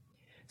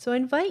 So I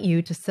invite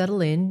you to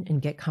settle in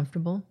and get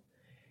comfortable.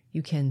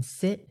 You can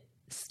sit,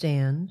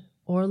 stand,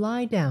 or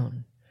lie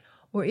down,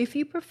 or if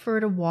you prefer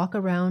to walk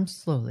around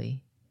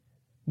slowly,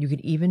 you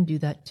could even do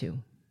that too.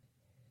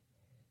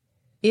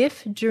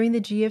 If during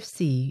the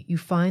GFC you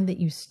find that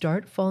you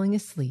start falling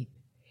asleep,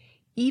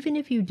 even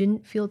if you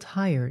didn't feel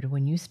tired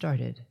when you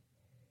started,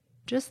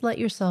 just let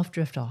yourself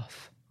drift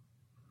off.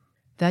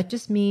 That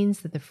just means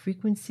that the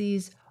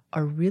frequencies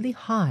are really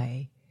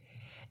high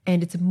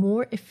and it's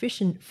more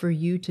efficient for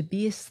you to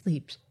be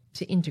asleep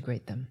to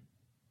integrate them.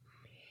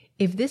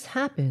 If this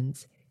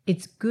happens,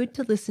 it's good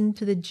to listen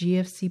to the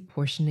GFC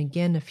portion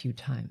again a few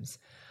times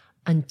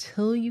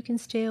until you can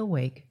stay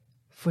awake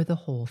for the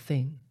whole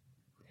thing.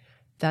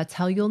 That's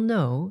how you'll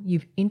know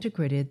you've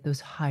integrated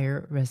those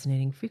higher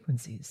resonating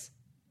frequencies.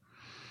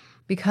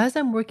 Because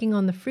I'm working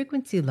on the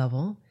frequency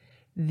level,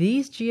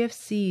 these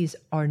GFCs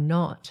are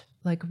not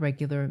like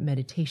regular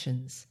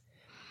meditations.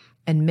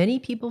 And many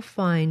people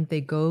find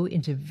they go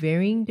into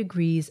varying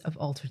degrees of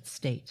altered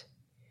state.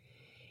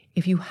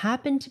 If you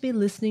happen to be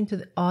listening to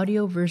the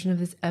audio version of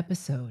this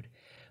episode,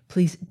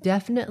 please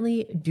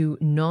definitely do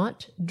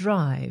not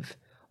drive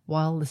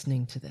while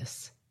listening to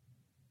this.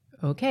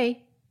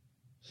 Okay,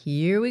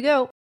 here we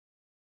go.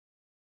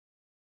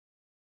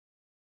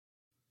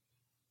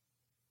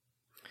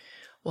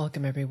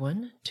 Welcome,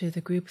 everyone, to the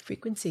group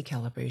frequency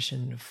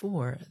calibration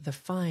for the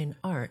fine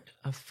art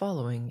of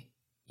following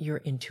your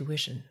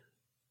intuition.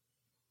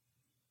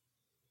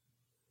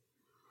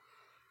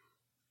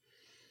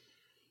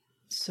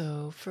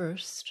 So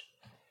first,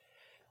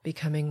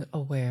 becoming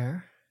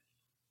aware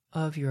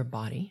of your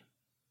body.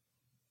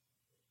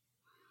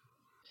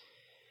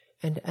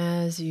 And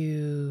as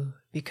you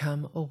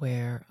become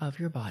aware of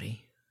your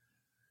body,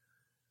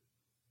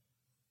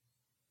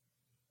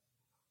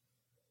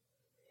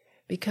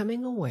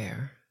 becoming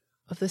aware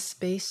of the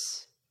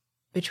space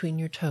between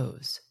your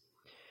toes.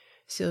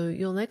 So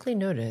you'll likely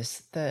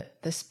notice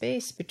that the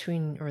space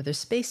between, or the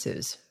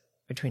spaces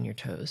between your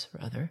toes,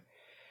 rather,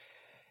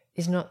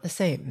 is not the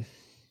same.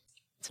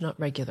 It's not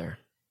regular.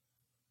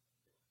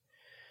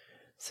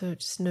 So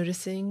just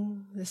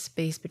noticing the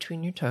space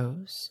between your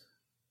toes,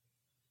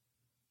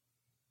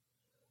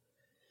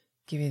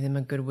 giving them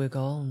a good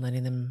wiggle and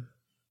letting them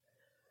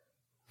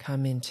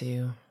come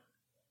into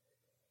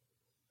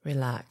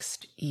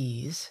relaxed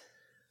ease.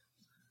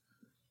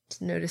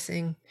 Just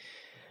noticing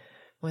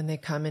when they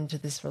come into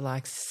this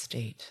relaxed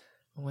state,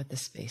 what the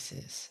space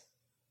is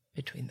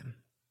between them.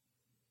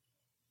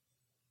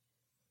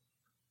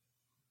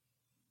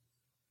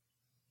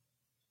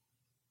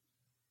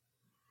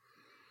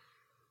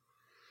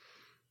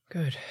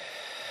 Good.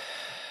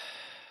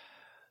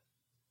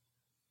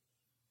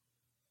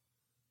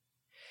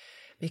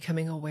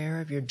 Becoming aware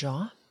of your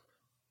jaw.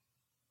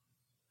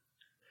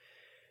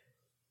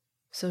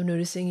 So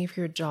noticing if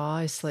your jaw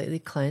is slightly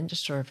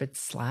clenched or if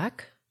it's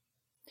slack.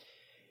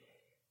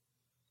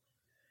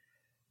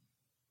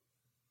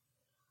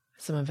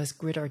 Some of us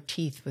grit our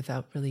teeth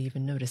without really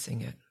even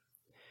noticing it.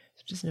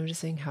 So just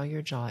noticing how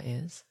your jaw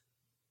is.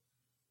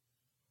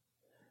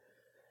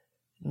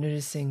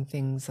 Noticing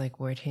things like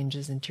where it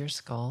hinges into your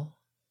skull.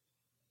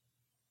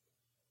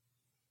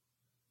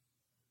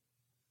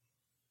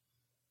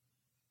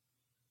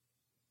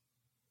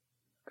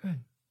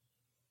 Good.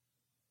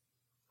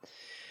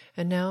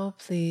 And now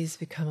please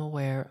become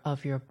aware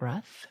of your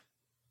breath.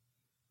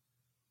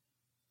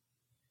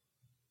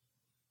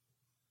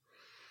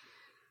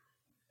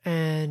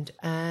 And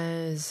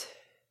as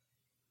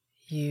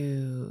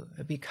you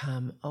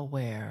become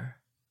aware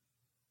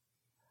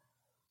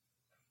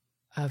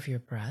of your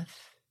breath,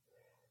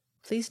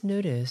 please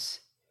notice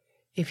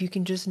if you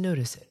can just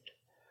notice it,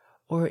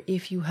 or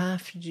if you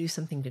have to do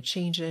something to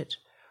change it,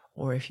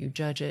 or if you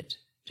judge it,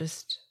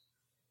 just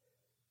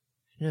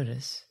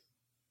notice.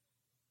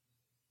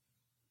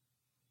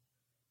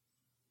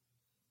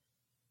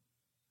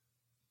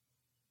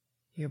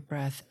 Your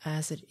breath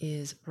as it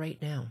is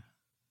right now.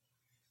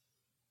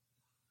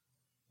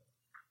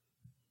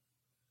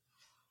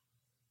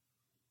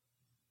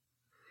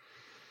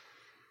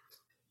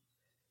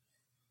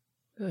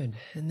 Good.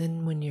 And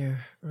then when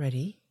you're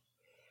ready,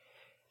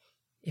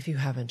 if you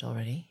haven't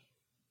already,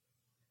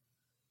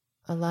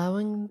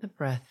 allowing the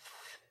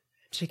breath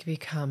to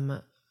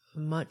become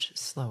much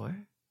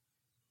slower.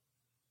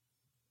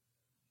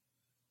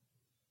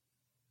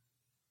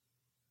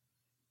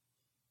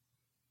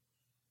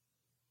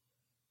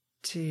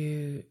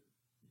 to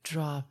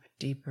drop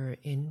deeper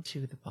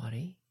into the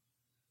body.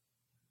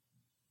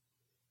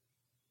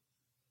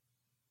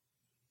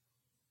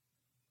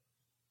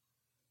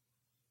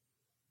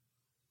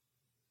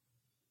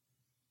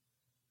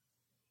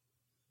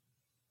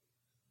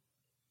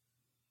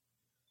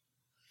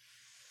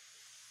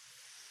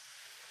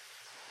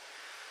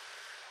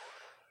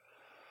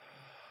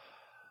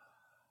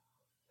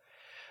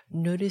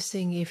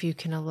 Noticing if you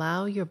can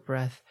allow your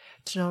breath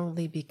to not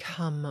only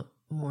become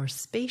more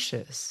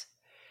spacious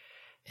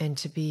and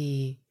to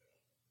be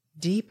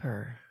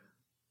deeper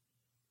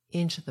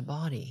into the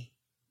body,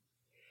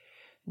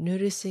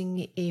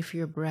 noticing if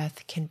your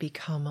breath can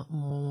become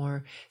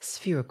more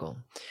spherical.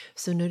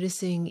 So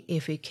noticing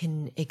if it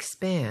can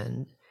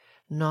expand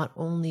not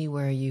only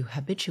where you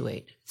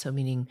habituate, so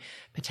meaning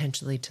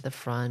potentially to the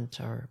front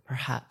or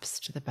perhaps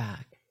to the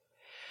back,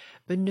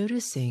 but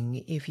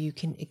noticing if you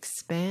can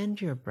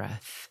expand your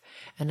breath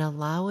and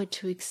allow it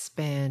to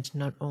expand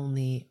not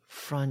only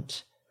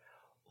front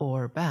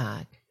or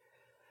back,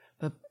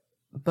 but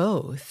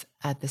both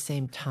at the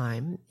same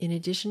time, in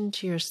addition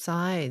to your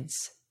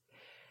sides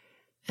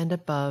and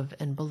above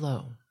and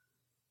below.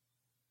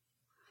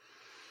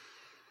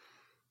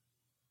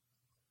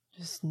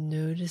 Just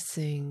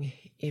noticing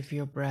if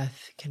your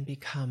breath can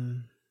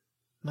become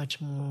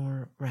much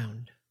more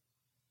round.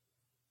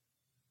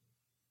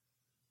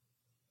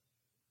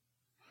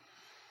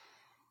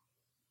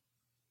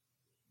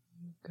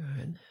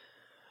 Good.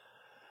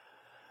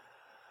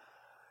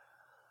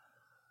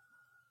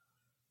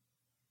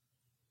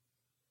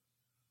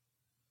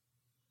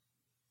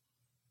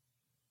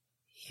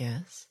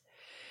 Yes.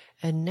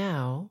 And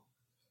now,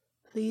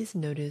 please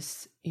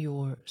notice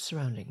your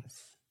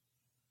surroundings.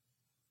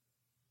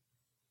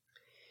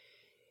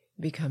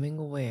 Becoming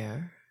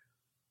aware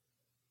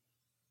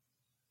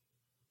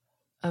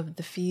of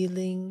the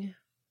feeling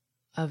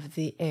of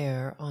the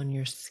air on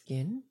your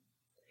skin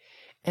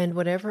and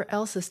whatever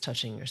else is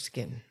touching your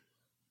skin.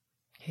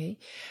 Okay,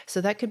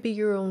 so that could be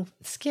your own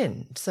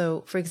skin.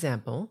 So, for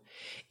example,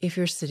 if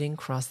you're sitting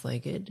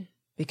cross-legged,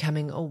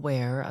 becoming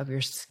aware of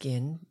your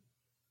skin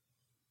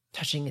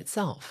touching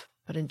itself,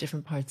 but in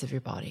different parts of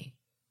your body.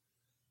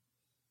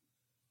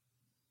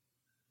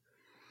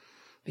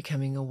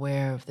 Becoming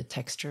aware of the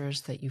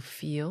textures that you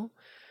feel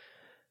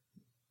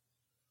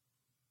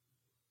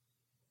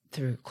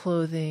through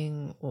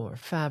clothing or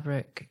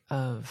fabric,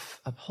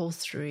 of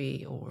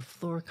upholstery or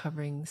floor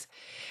coverings,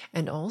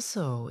 and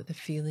also the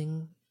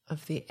feeling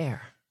of the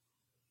air.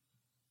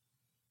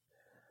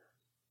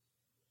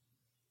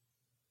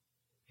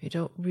 You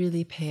don't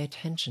really pay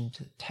attention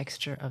to the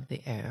texture of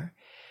the air.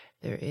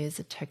 There is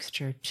a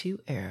texture to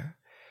air.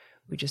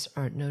 We just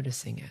aren't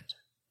noticing it.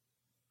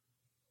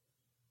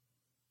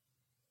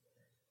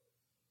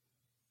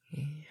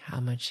 Okay. How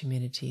much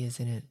humidity is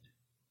in it?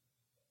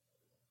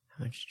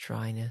 How much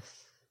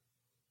dryness?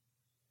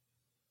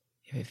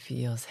 If it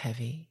feels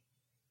heavy.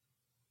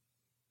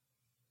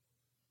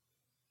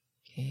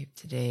 Okay, if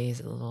today is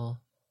a little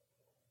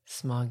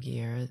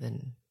smoggier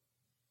than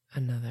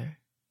another.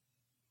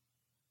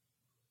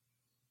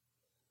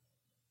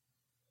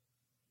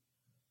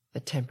 The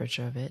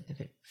temperature of it, if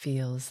it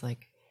feels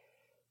like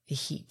the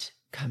heat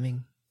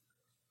coming,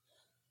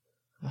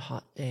 a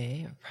hot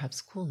day, or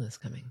perhaps coolness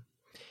coming.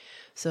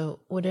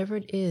 So whatever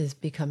it is,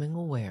 becoming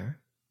aware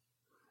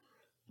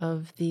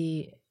of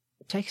the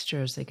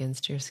textures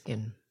against your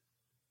skin.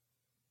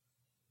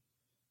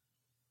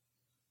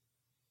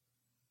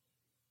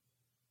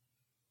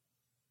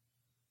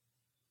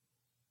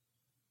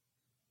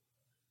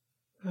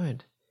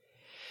 Good.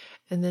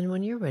 And then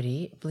when you're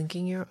ready,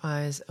 blinking your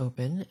eyes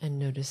open and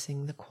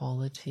noticing the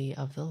quality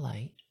of the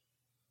light.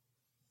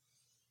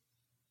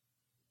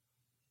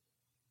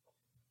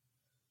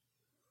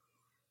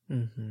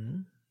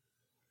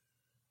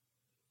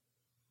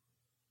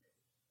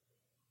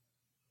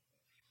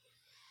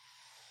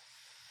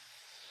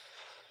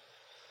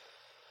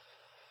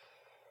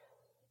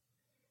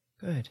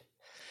 Good.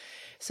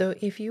 So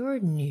if you are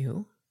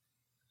new,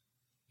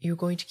 you're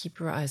going to keep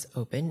your eyes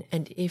open.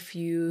 And if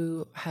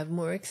you have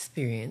more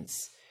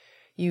experience,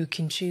 you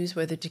can choose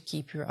whether to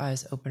keep your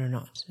eyes open or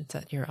not. It's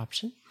at your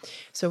option.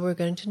 So we're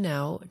going to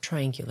now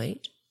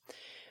triangulate.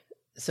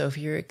 So if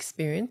you're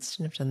experienced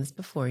and have done this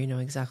before, you know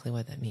exactly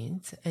what that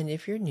means. And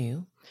if you're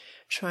new,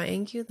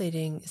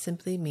 triangulating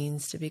simply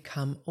means to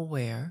become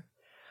aware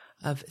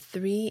of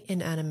 3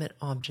 inanimate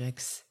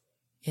objects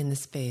in the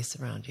space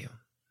around you.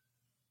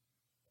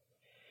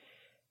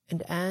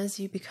 And as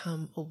you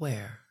become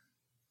aware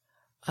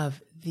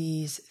of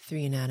these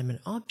 3 inanimate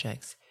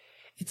objects,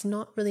 it's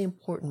not really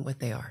important what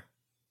they are.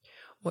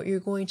 What you're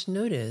going to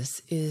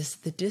notice is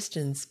the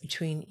distance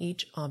between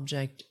each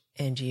object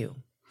and you.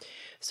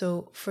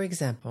 So, for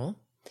example,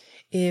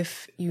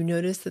 if you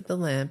notice that the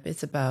lamp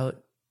is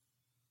about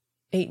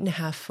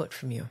 8.5 feet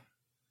from you,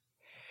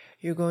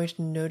 you're going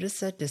to notice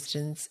that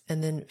distance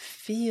and then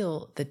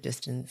feel the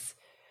distance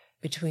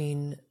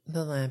between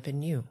the lamp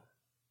and you.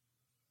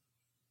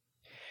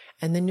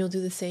 And then you'll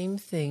do the same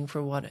thing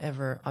for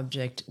whatever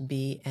object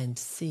B and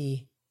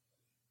C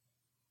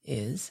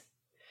is.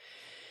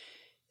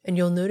 And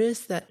you'll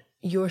notice that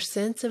your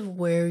sense of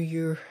where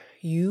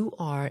you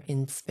are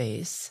in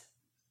space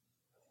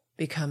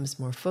becomes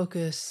more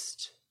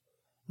focused,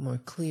 more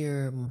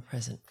clear, more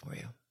present for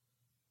you.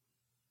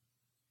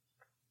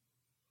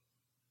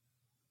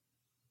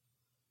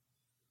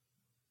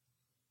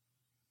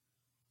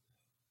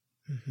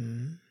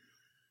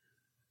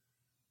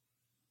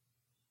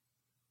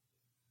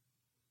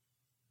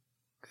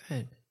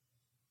 Good.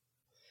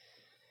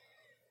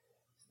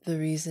 The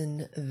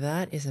reason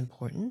that is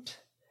important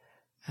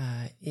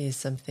is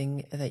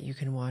something that you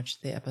can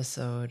watch the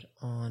episode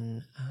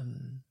on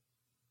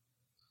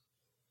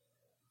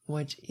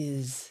what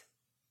is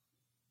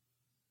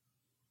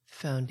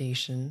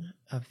foundation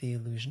of the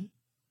illusion,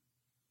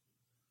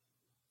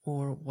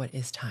 or what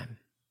is time.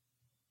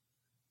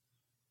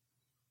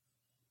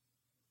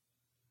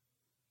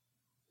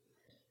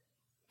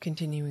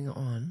 Continuing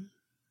on,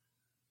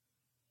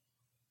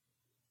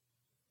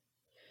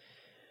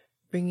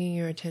 bringing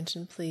your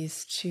attention,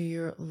 please, to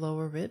your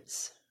lower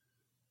ribs.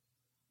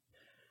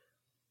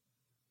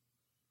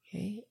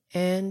 Okay,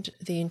 and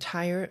the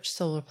entire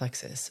solar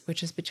plexus,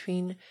 which is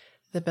between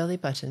the belly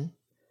button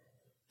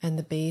and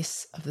the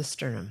base of the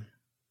sternum.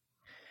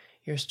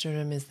 Your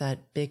sternum is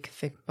that big,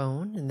 thick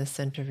bone in the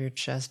center of your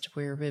chest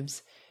where your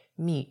ribs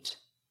meet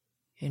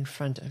in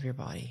front of your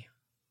body.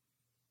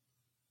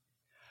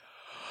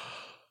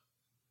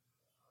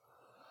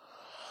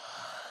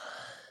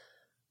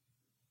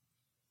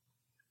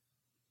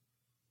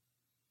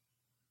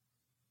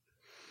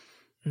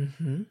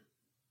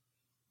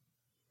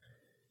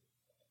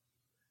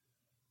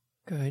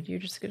 Good. You're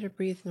just going to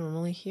breathe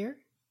normally here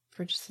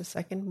for just a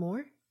second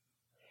more.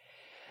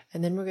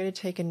 And then we're going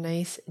to take a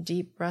nice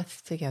deep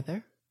breath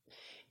together,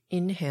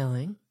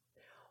 inhaling,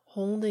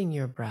 holding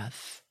your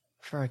breath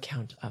for a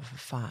count of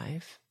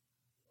 5.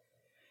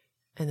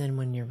 And then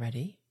when you're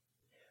ready,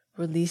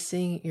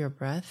 releasing your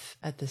breath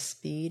at the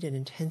speed and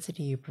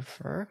intensity you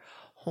prefer,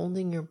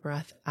 holding your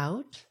breath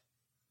out,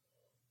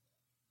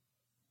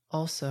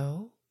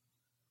 also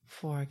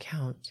for a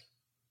count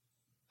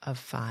of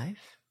 5.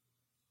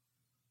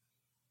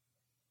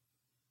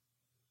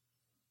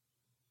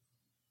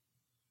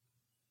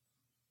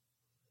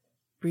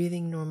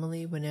 Breathing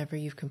normally whenever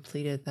you've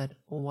completed that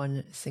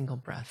one single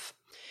breath.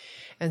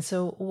 And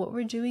so what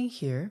we're doing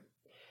here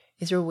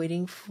is we're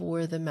waiting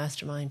for the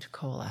mastermind to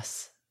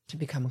coalesce, to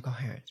become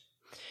coherent.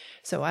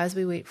 So as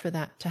we wait for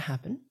that to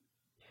happen,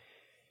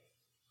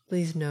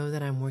 please know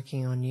that I'm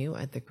working on you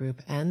at the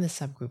group and the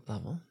subgroup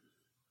level.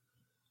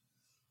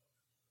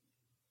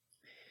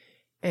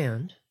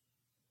 And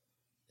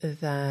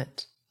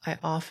that I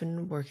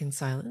often work in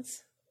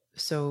silence.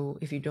 So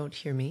if you don't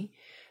hear me,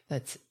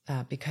 that's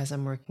because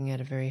I'm working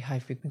at a very high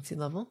frequency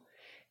level.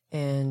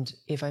 And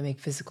if I make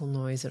physical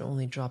noise, it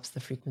only drops the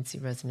frequency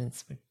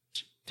resonance, which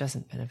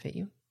doesn't benefit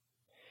you.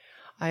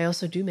 I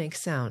also do make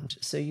sound.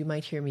 So you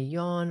might hear me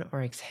yawn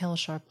or exhale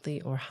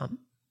sharply or hum.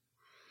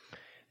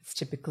 It's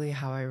typically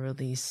how I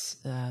release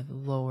the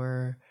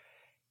lower,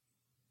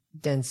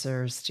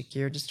 denser,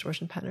 stickier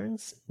distortion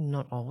patterns.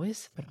 Not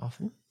always, but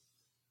often.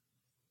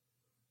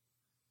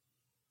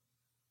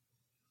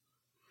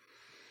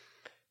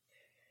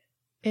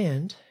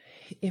 And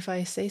if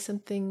I say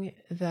something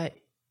that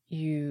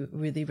you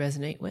really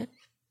resonate with,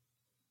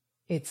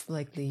 it's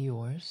likely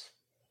yours.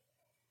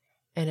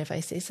 And if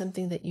I say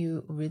something that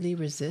you really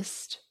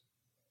resist,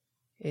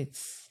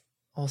 it's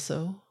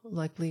also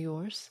likely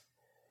yours.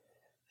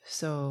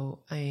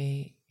 So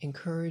I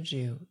encourage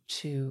you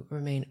to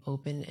remain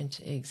open and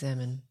to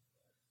examine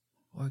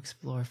or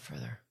explore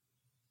further.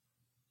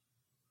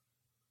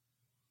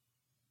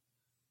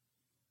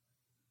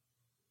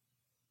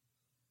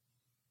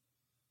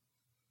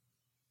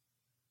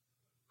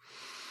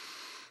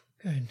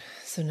 Good.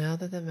 So now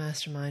that the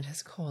mastermind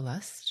has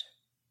coalesced,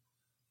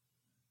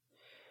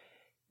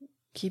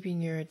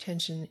 keeping your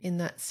attention in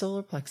that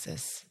solar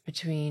plexus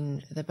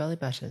between the belly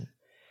button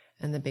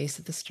and the base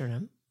of the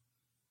sternum.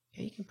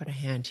 Okay, you can put a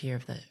hand here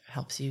if that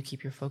helps you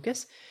keep your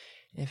focus.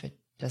 If it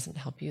doesn't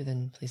help you,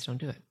 then please don't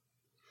do it.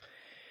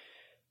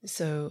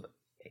 So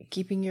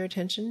keeping your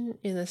attention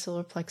in the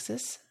solar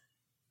plexus,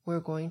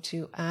 we're going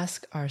to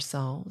ask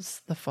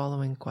ourselves the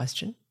following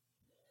question.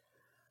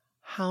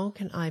 How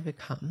can I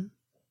become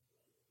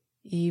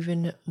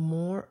even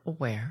more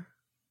aware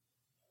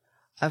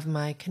of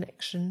my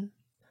connection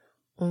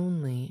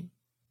only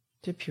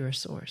to pure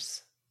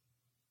source?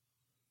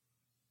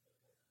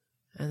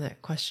 And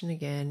that question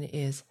again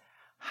is,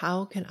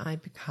 how can I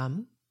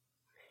become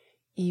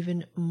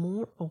even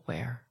more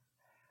aware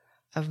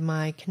of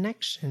my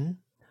connection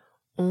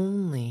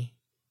only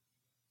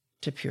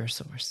to pure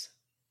source?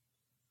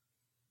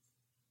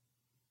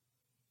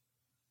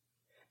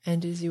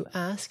 And as you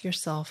ask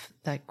yourself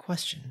that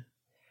question,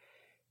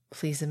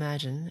 please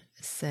imagine,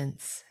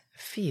 sense,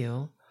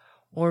 feel,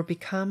 or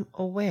become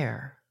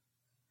aware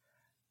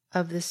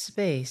of the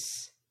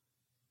space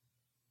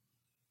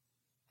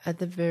at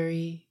the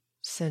very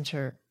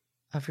center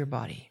of your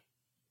body.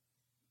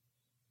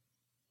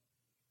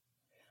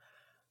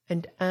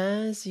 And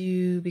as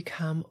you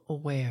become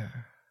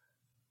aware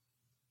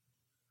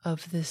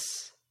of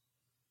this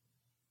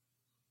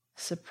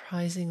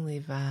surprisingly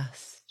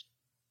vast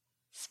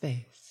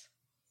space.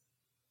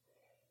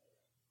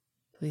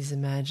 Please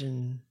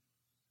imagine,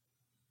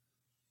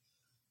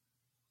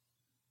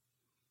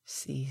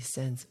 see,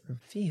 sense, or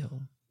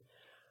feel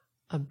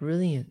a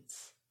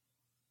brilliance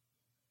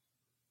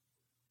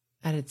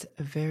at its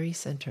very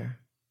center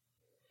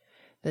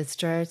that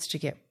starts to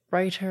get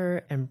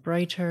brighter and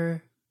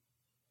brighter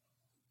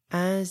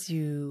as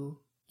you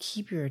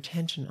keep your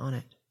attention on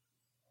it.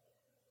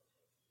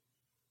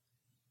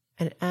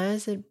 And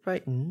as it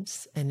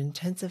brightens and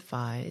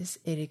intensifies,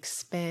 it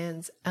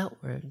expands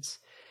outwards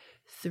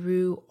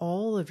through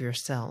all of your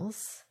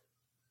cells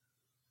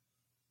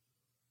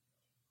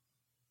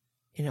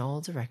in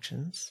all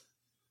directions,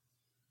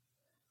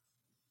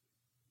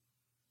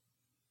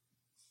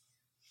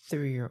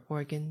 through your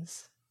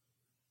organs,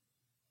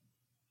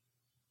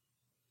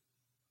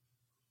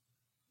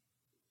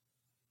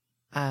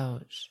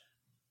 out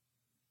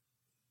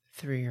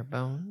through your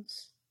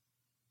bones,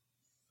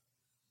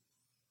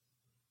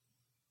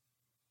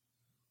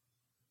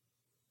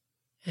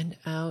 and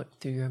out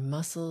through your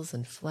muscles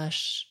and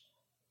flesh,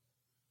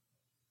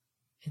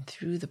 and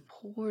through the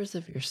pores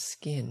of your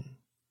skin,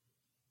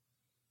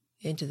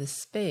 into the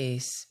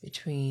space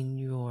between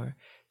your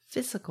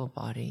physical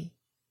body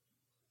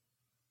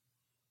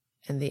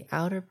and the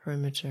outer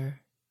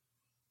perimeter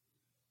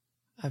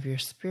of your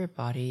spirit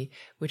body,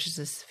 which is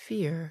a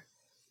sphere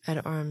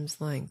at arm's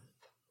length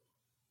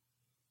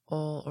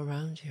all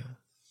around you.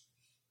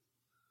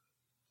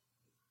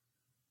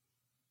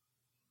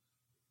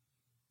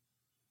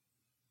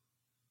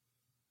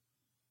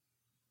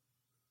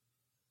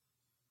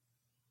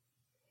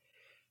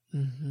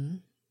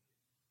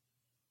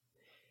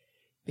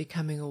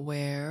 Becoming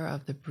aware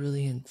of the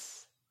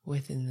brilliance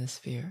within the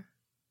sphere.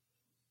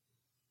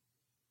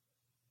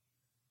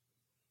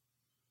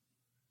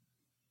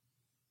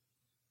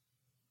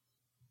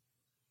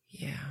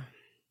 Yeah.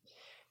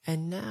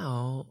 And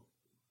now,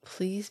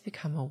 please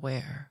become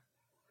aware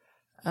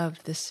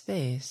of the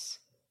space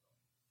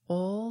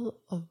all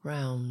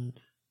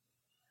around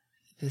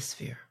the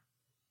sphere.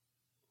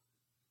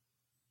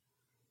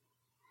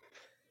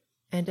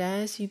 And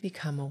as you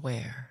become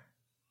aware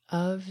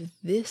of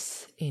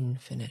this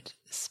infinite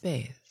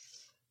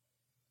space,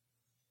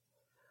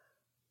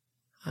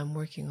 I'm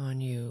working on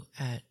you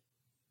at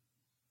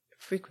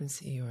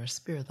frequency or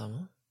spirit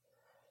level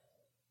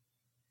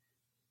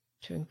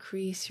to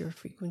increase your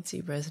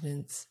frequency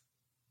resonance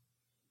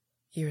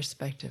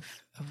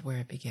irrespective of where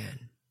it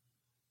began.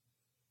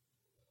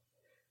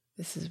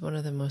 This is one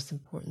of the most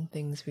important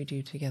things we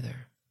do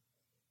together,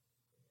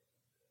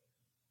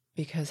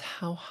 because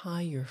how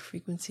high your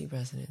frequency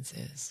resonance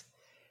is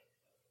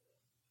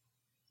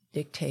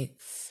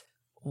dictates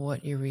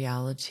what your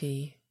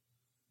reality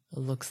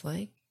looks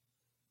like,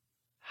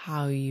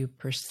 how you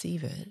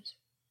perceive it,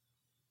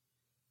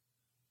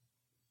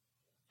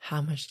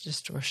 how much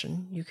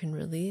distortion you can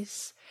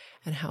release,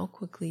 and how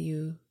quickly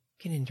you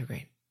can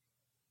integrate.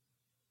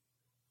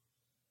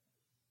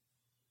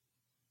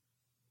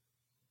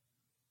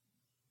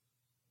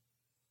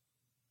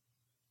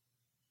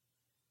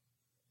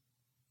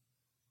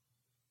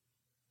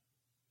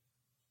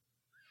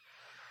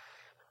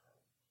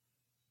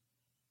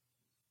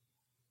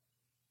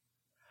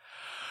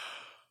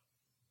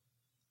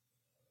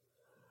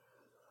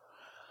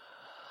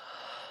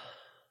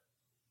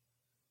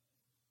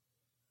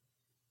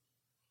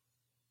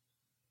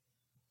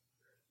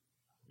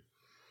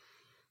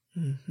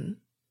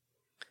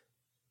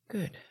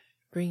 Good.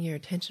 Bring your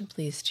attention,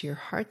 please, to your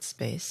heart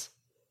space.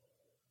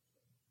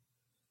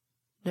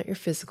 Not your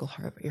physical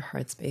heart, but your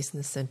heart space in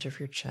the center of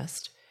your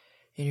chest,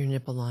 in your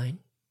nipple line.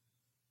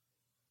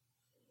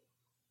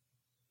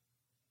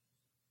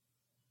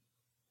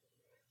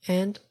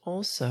 And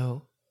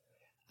also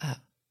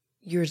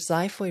your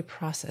xiphoid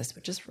process,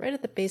 which is right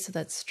at the base of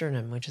that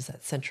sternum, which is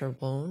that central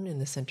bone in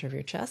the center of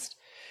your chest.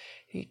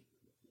 You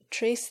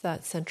trace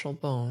that central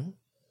bone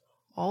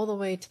all the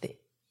way to the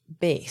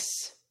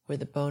base where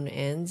the bone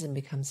ends and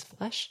becomes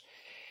flesh.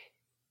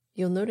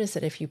 You'll notice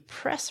that if you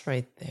press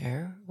right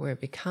there where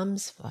it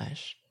becomes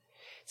flesh,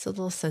 it's a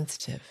little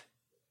sensitive.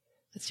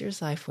 That's your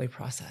xiphoid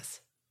process.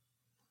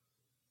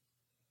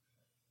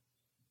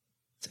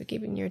 So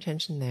keeping your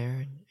attention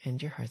there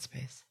and your heart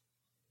space.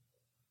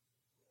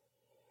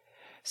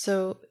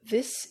 So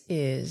this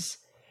is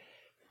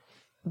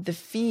the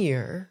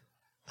fear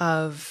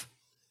of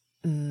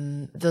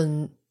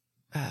depending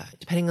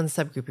on the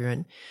subgroup you're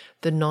in,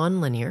 the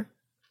nonlinear,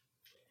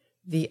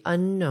 the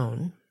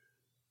unknown,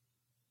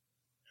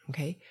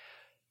 okay,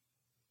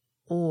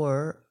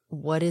 or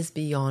what is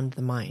beyond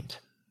the mind.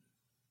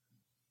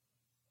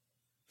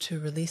 To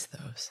release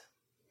those.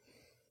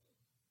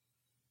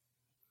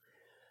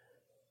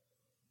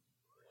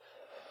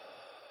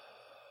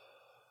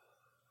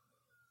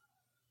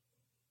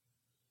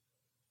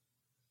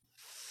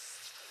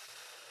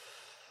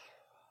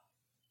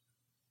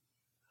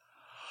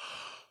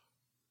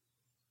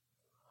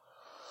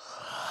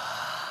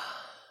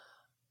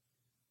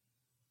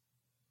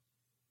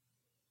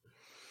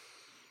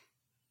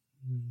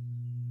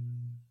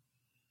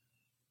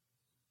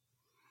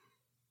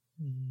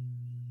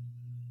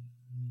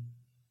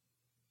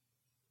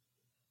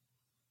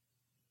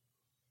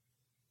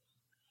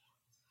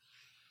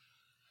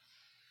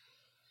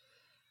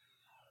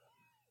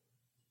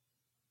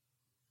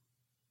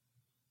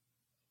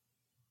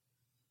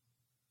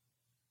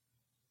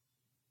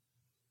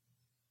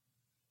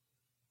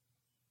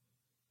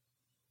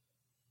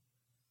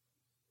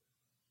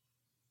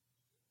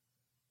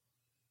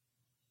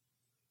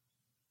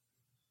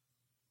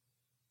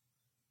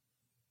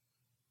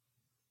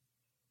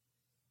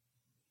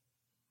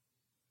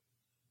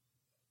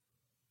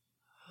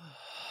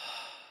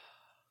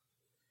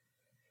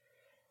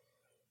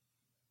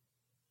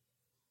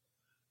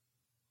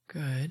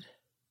 Good.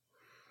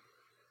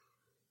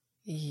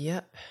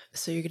 Yep.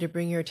 So you're going to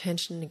bring your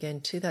attention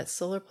again to that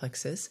solar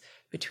plexus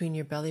between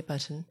your belly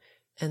button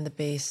and the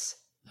base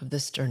of the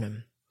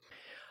sternum.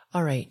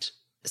 All right.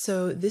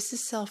 So this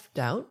is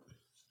self-doubt,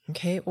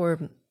 okay?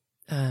 Or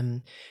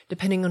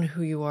depending on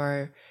who you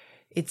are,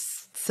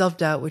 it's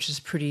self-doubt, which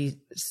is pretty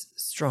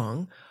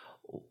strong,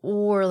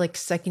 or like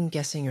second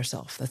guessing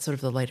yourself. That's sort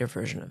of the lighter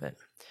version of it.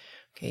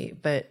 Okay.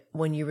 But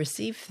when you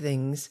receive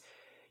things,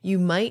 you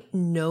might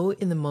know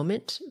in the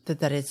moment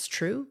that it's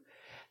true.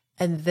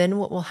 And then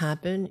what will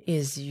happen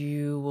is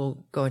you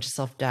will go into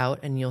self-doubt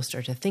and you'll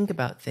start to think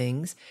about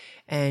things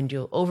and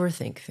you'll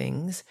overthink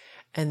things.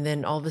 And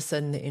then all of a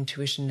sudden the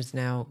intuition is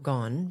now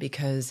gone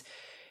because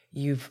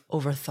you've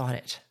overthought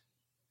it.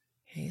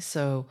 Okay.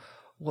 So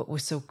what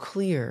was so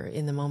clear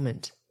in the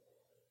moment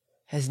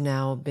has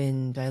now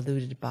been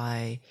diluted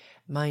by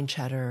mind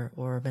chatter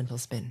or mental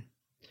spin.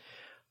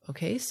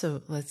 Okay,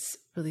 so let's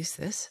release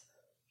this.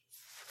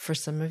 For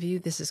some of you,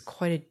 this is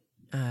quite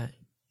a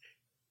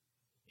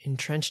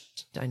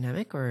entrenched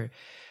dynamic or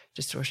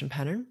distortion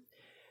pattern.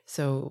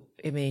 So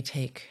it may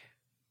take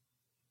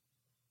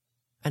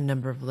a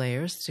number of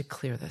layers to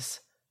clear this,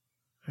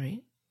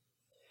 right?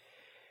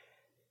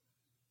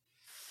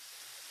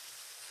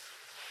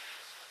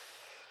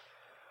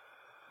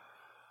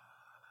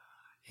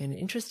 And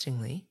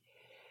interestingly,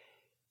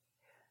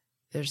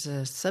 there's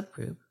a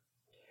subgroup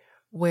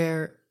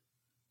where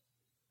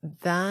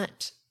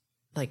that,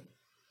 like,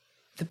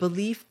 the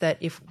belief that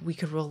if we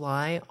could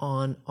rely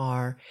on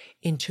our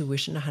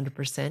intuition 100%,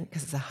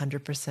 because it's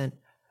 100%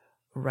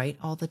 right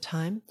all the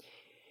time,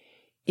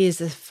 is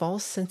a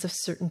false sense of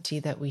certainty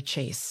that we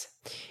chase,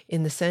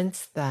 in the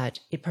sense that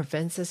it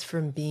prevents us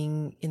from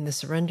being in the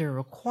surrender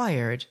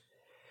required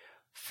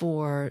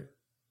for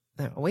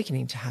the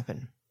awakening to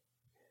happen.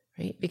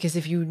 Right? Because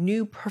if you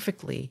knew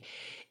perfectly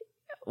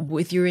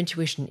with your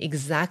intuition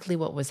exactly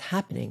what was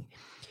happening,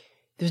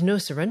 there's no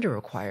surrender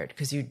required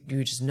because you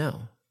just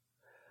know.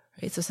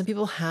 Right? So some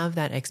people have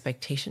that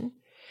expectation,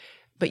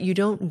 but you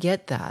don't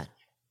get that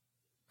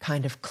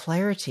kind of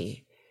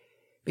clarity,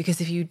 because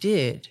if you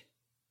did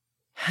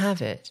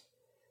have it,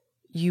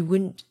 you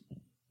wouldn't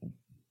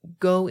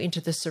go into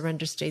the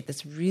surrender state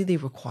that's really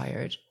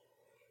required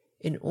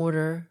in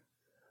order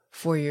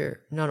for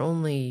not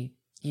only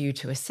you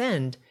to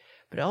ascend,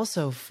 but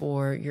also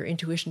for your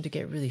intuition to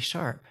get really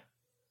sharp.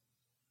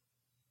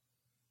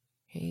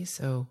 Okay,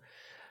 so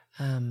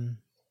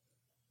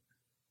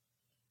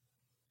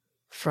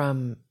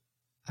from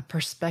a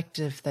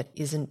perspective that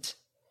isn't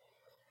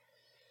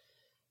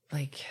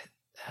like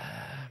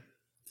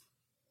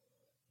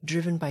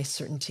driven by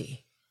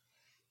certainty,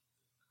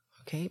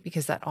 okay,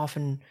 because that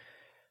often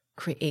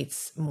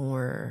creates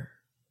more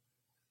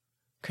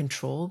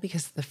control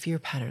because of the fear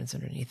patterns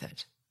underneath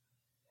it.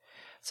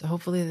 So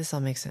hopefully this all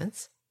makes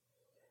sense.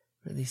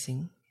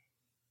 Releasing.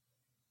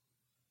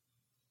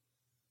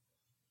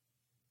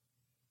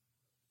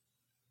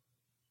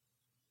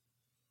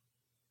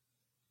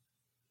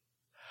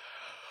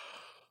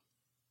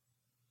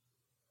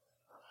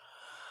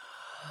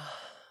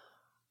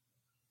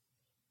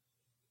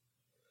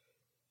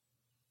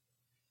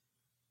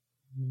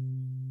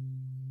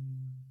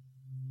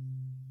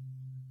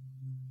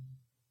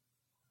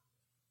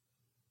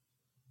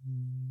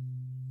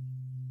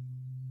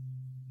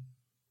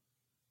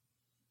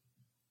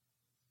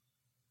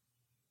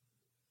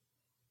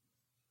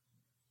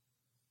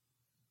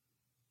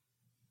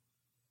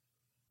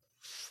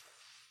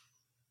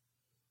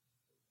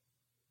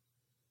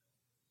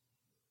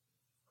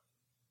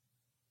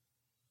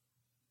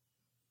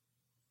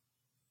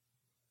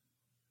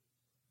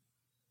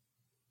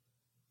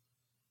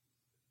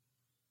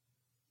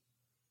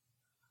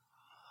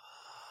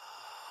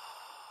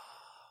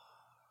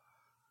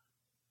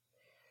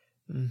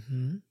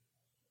 Mm-hmm.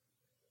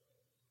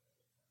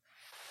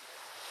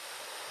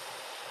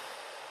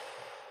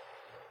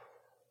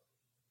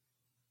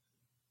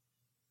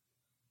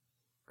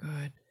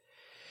 Good.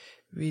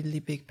 Really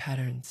big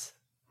patterns.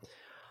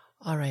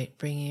 All right,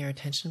 bringing your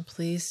attention,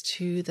 please,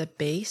 to the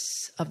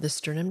base of the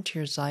sternum, to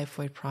your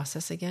xiphoid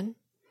process again.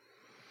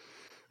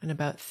 And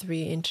about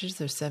 3 inches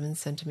or 7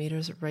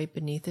 centimeters right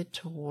beneath it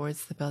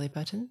towards the belly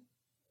button,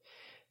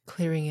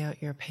 clearing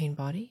out your pain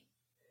body,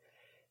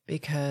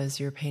 because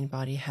your pain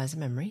body has a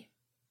memory.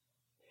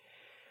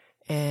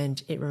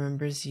 And it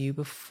remembers you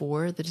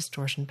before the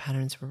distortion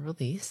patterns were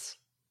released.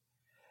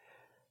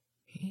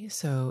 Okay,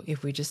 so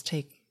if we just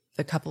take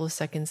the couple of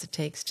seconds it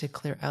takes to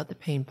clear out the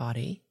pain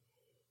body,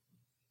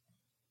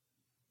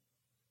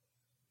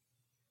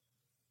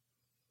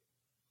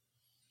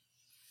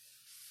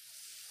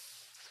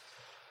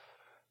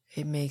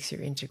 it makes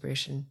your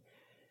integration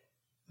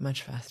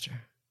much faster.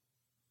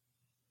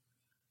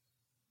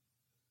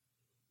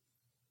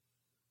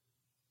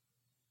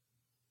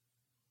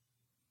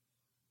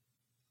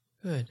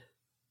 Good.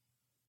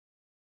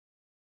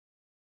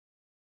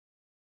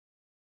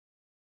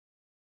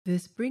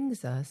 This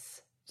brings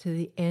us to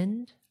the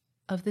end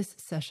of this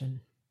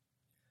session.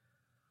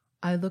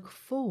 I look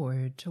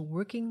forward to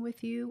working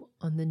with you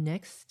on the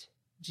next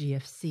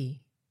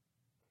GFC.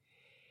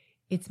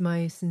 It's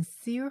my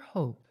sincere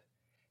hope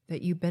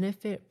that you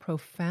benefit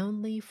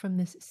profoundly from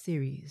this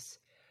series,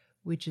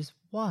 which is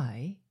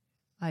why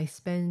I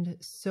spend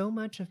so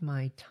much of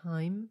my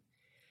time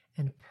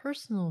and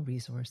personal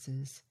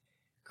resources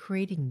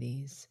creating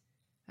these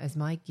as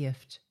my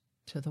gift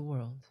to the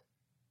world.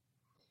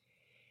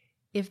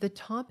 If the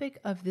topic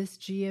of this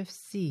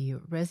GFC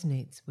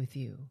resonates with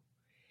you,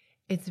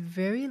 it's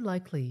very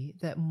likely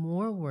that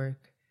more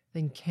work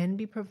than can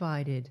be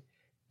provided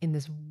in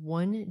this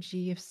one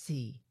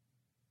GFC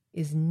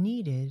is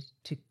needed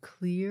to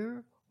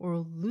clear or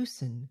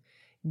loosen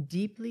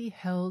deeply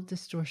held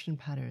distortion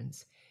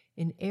patterns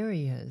in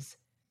areas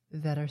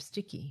that are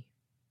sticky.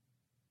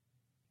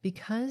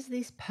 Because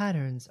these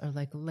patterns are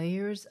like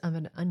layers of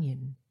an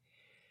onion,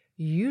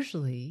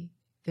 usually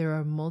there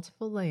are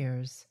multiple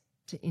layers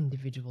to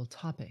individual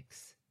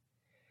topics.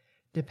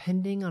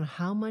 Depending on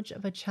how much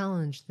of a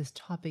challenge this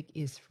topic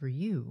is for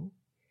you,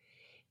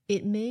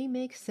 it may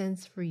make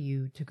sense for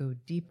you to go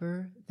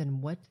deeper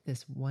than what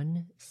this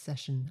one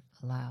session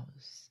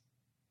allows.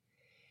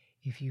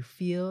 If you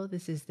feel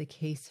this is the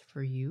case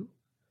for you,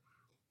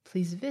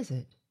 please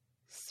visit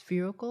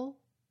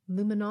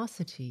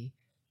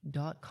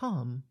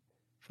sphericalluminosity.com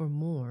for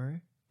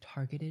more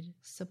targeted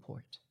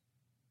support.